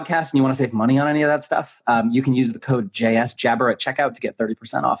to this podcast and you want to save money on any of that stuff, you can use the code JSJabber at checkout to get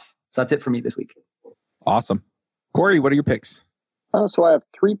 30% off. So that's it for me this week. Awesome. Corey, what are your picks? So I have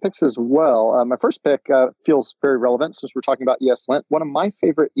 3 picks as well. My first pick feels very relevant since we're talking about ESLint. One of my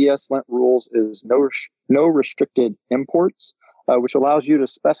favorite ESLint rules is no restricted imports, which allows you to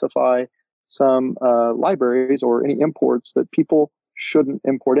specify some libraries or any imports that people shouldn't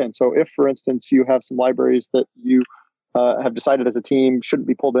import in. So if, for instance, you have some libraries that you have decided as a team shouldn't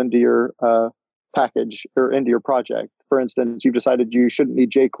be pulled into your package or into your project. For instance, you've decided you shouldn't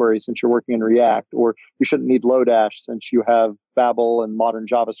need jQuery since you're working in React, or you shouldn't need Lodash since you have Babel and modern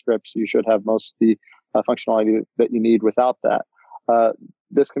JavaScript, so you should have most of the functionality that you need without that.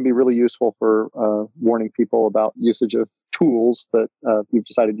 This can be really useful for warning people about usage of tools that you've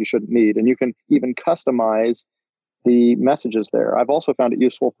decided you shouldn't need. And you can even customize the messages there. I've also found it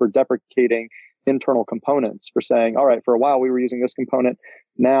useful for deprecating internal components, for saying, all right, for a while we were using this component.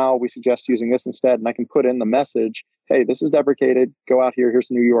 Now we suggest using this instead. And I can put in the message, hey, this is deprecated. Go out here.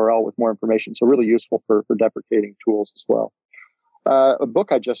 Here's a new URL with more information. So really useful for deprecating tools as well. A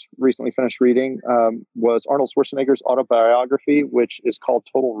book I just recently finished reading was Arnold Schwarzenegger's autobiography, which is called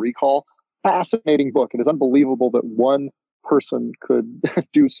Total Recall. Fascinating book. It is unbelievable that one person could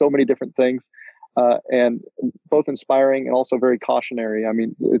do so many different things, and both inspiring and also very cautionary. I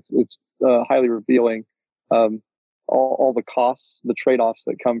mean, it's highly revealing all the costs, the trade-offs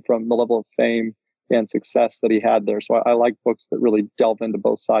that come from the level of fame and success that he had there. So I like books that really delve into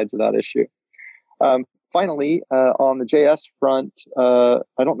both sides of that issue. Finally, on the JS front,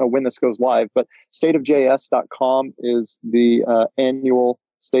 I don't know when this goes live, but stateofjs.com is the annual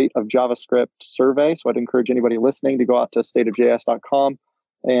State of JavaScript survey. So I'd encourage anybody listening to go out to stateofjs.com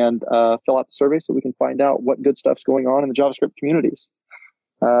and fill out the survey so we can find out what good stuff's going on in the JavaScript communities.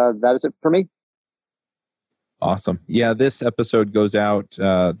 That is it for me. Awesome. Yeah, this episode goes out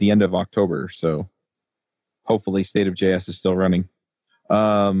the end of October, so hopefully State of JS is still running.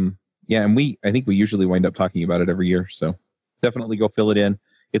 Yeah, and I think we usually wind up talking about it every year, so definitely go fill it in.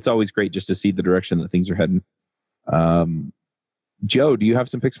 It's always great just to see the direction that things are heading. Joe, do you have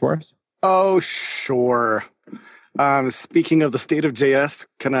some picks for us? Oh, sure. Speaking of the State of JS,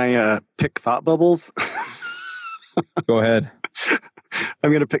 can I pick thought bubbles? Go ahead.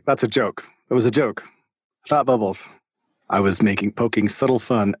 I'm going to pick, that's a joke. It was a joke. Thought bubbles. I was poking subtle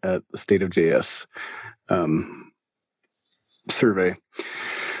fun at the State of JS survey.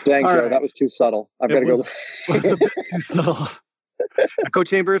 Dang, Joe, that was too subtle. I've got to go. It was a bit too subtle. Echo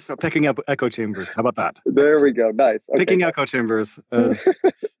chambers? So picking up echo chambers. How about that? There we go. Nice. Okay. Picking echo chambers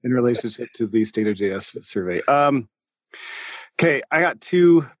in relationship to the State of JS survey. Okay, I got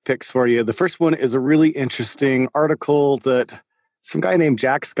 2 picks for you. The first one is a really interesting article that some guy named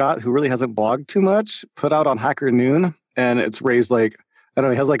Jack Scott, who really hasn't blogged too much, put out on Hacker Noon. And it's raised he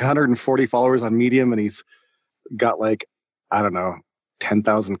has 140 followers on Medium, and he's got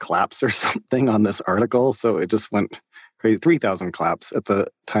 10,000 claps or something on this article. So it just went crazy. 3,000 claps at the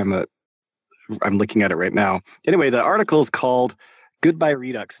time that I'm looking at it right now. Anyway, the article is called Goodbye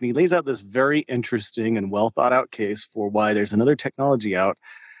Redux. And he lays out this very interesting and well thought out case for why there's another technology out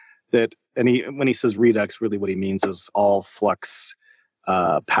that, and when he says Redux, really what he means is all flux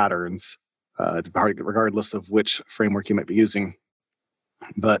patterns, regardless of which framework you might be using.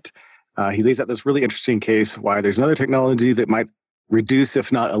 But he lays out this really interesting case why there's another technology that might reduce,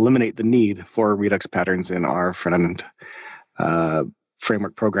 if not eliminate, the need for Redux patterns in our front-end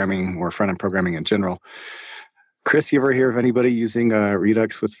framework programming or front-end programming in general. Chris, you ever hear of anybody using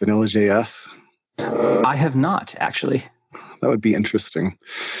Redux with Vanilla.js? I have not, actually. That would be interesting.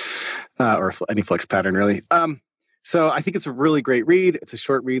 Or any Flux pattern, really. So I think it's a really great read. It's a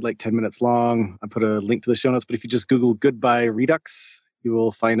short read, like 10 minutes long. I put a link to the show notes, but if you just Google Goodbye Redux, you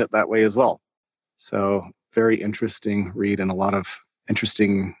will find it that way as well. So very interesting read and a lot of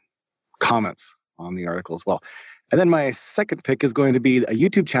interesting comments on the article as well. And then my second pick is going to be a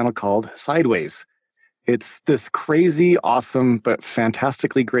YouTube channel called Sideways. It's this crazy, awesome, but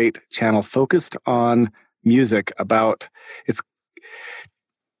fantastically great channel focused on music it's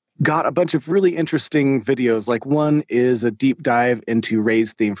got a bunch of really interesting videos. Like one is a deep dive into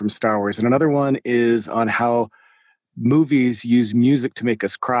Rey's theme from Star Wars. And another one is on how movies use music to make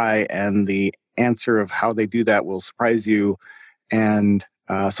us cry. And the answer of how they do that will surprise you. And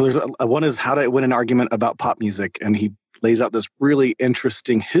so there's one is how to win an argument about pop music. And he lays out this really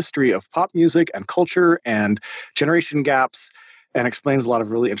interesting history of pop music and culture and generation gaps and explains a lot of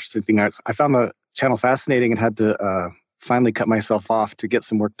really interesting things. I found the channel fascinating and had to finally cut myself off to get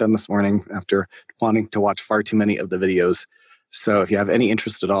some work done this morning after wanting to watch far too many of the videos. So if you have any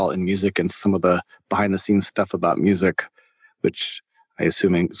interest at all in music and some of the behind the scenes stuff about music, which I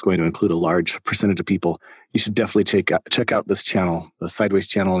assume is going to include a large percentage of people, you should definitely check out this channel, the Sideways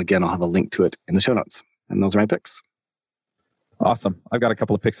channel. Again, I'll have a link to it in the show notes. And those are my picks. Awesome. I've got a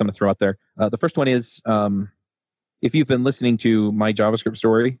couple of picks I'm going to throw out there. The first one is, if you've been listening to My JavaScript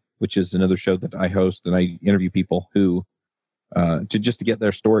Story, which is another show that I host, and I interview people who, to get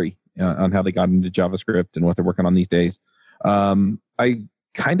their story on how they got into JavaScript and what they're working on these days. I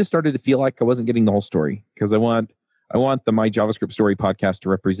kind of started to feel like I wasn't getting the whole story because I want the My JavaScript Story podcast to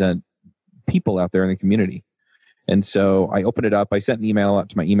represent people out there in the community. And so I opened it up. I sent an email out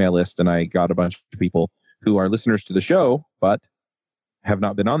to my email list, and I got a bunch of people who are listeners to the show, but have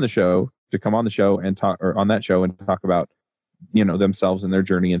not been on the show to come on the show and talk, or on that show and talk about, themselves and their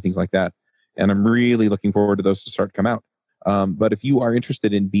journey and things like that. And I'm really looking forward to those to start to come out. But if you are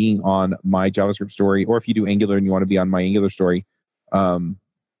interested in being on My JavaScript Story, or if you do Angular and you want to be on My Angular Story, join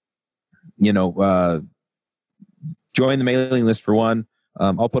the mailing list for one.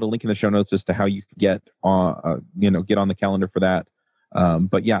 I'll put a link in the show notes as to how you can get on, get on the calendar for that.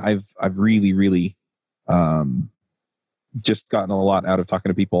 But yeah, I've really just gotten a lot out of talking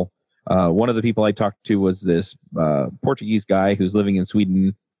to people. One of the people I talked to was this Portuguese guy who's living in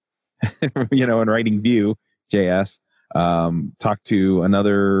Sweden, and writing Vue.js. Talked to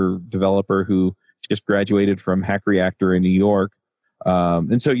another developer who just graduated from Hack Reactor in New York.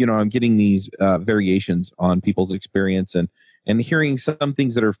 And so, I'm getting these variations on people's experience and hearing some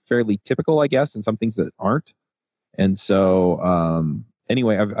things that are fairly typical, I guess, and some things that aren't. And so,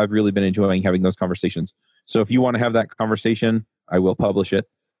 anyway, I've really been enjoying having those conversations. So if you want to have that conversation, I will publish it.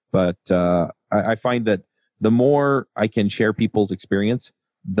 But I find that the more I can share people's experience,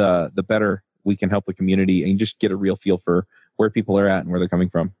 the better we can help the community and just get a real feel for where people are at and where they're coming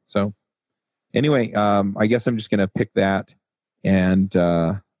from. So anyway, I guess I'm just going to pick that. And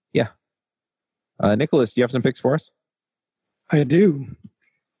Nicholas, do you have some picks for us? I do.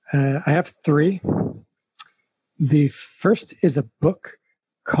 I have three. The first is a book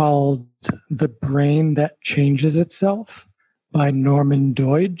called The Brain That Changes Itself by Norman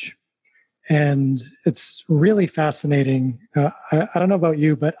Doidge. And it's really fascinating. I don't know about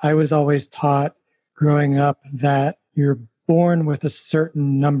you, but I was always taught growing up that you're born with a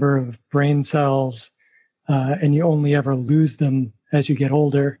certain number of brain cells and you only ever lose them as you get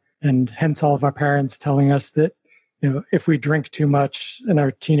older. And hence all of our parents telling us that, if we drink too much in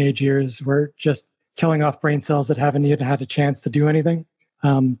our teenage years, we're just killing off brain cells that haven't even had a chance to do anything.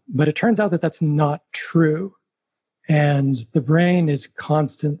 But it turns out that that's not true. And the brain is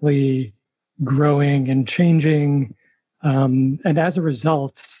constantly growing and changing. And as a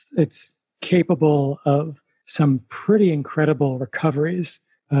result, it's capable of some pretty incredible recoveries.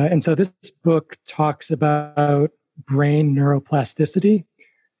 And so this book talks about brain neuroplasticity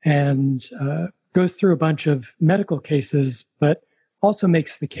and goes through a bunch of medical cases, but also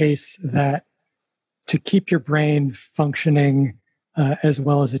makes the case that to keep your brain functioning as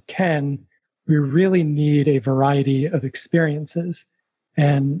well as it can, we really need a variety of experiences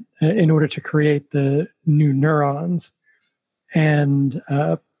and in order to create the new neurons. And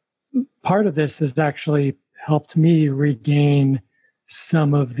part of this has actually helped me regain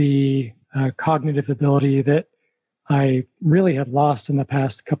some of the cognitive ability that I really had lost in the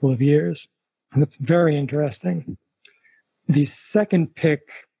past couple of years. And it's very interesting. The second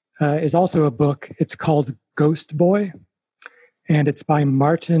pick is also a book. It's called Ghost Boy, and it's by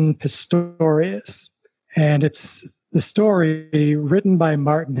Martin Pistorius. And it's the story written by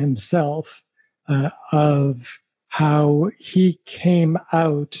Martin himself of how he came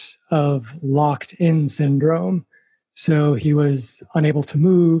out of locked-in syndrome. So he was unable to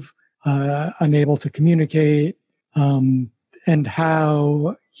move, unable to communicate, and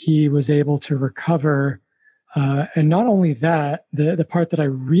how he was able to recover. And not only that, the part that I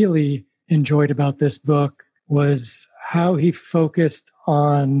really enjoyed about this book was how he focused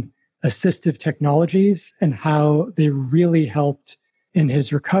on assistive technologies and how they really helped in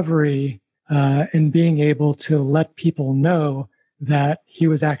his recovery and being able to let people know that he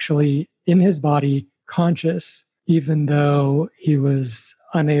was actually in his body conscious, even though he was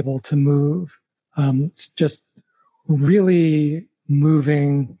unable to move. It's just really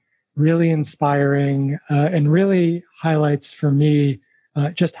moving, really inspiring, and really highlights for me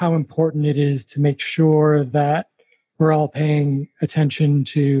just how important it is to make sure that we're all paying attention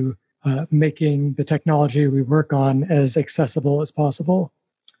to making the technology we work on as accessible as possible.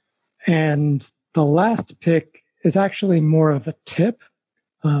 And the last pick is actually more of a tip,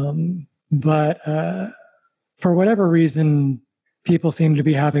 but for whatever reason, people seem to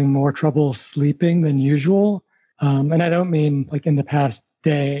be having more trouble sleeping than usual. And I don't mean like in the past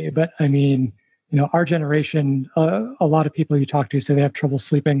day, but I mean, our generation, a lot of people you talk to say they have trouble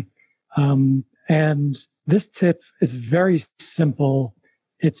sleeping. And this tip is very simple.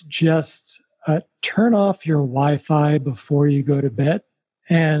 It's just turn off your Wi-Fi before you go to bed.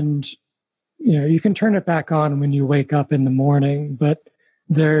 And, you can turn it back on when you wake up in the morning, but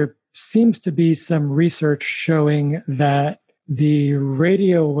there seems to be some research showing that the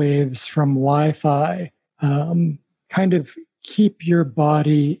radio waves from Wi-Fi kind of keep your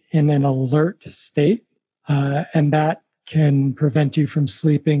body in an alert state, and that can prevent you from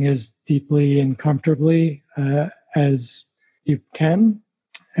sleeping as deeply and comfortably as you can.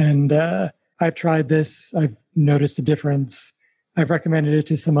 And I've tried this. I've noticed a difference. I've recommended it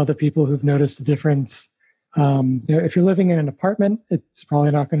to some other people who've noticed a difference. If you're living in an apartment, it's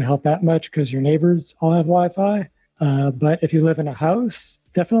probably not going to help that much because your neighbors all have Wi-Fi. But if you live in a house,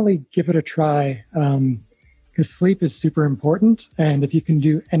 definitely give it a try. Because sleep is super important. And if you can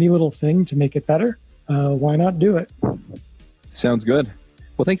do any little thing to make it better, why not do it? Sounds good.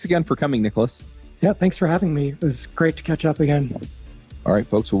 Well, thanks again for coming, Nicholas. Yeah, thanks for having me. It was great to catch up again. All right,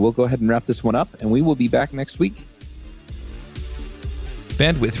 folks. Well, we'll go ahead and wrap this one up, and we will be back next week.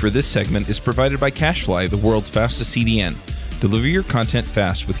 Bandwidth for this segment is provided by CacheFly, the world's fastest CDN. Deliver your content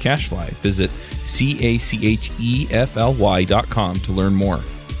fast with CacheFly. Visit CACHEFLY.com to learn more.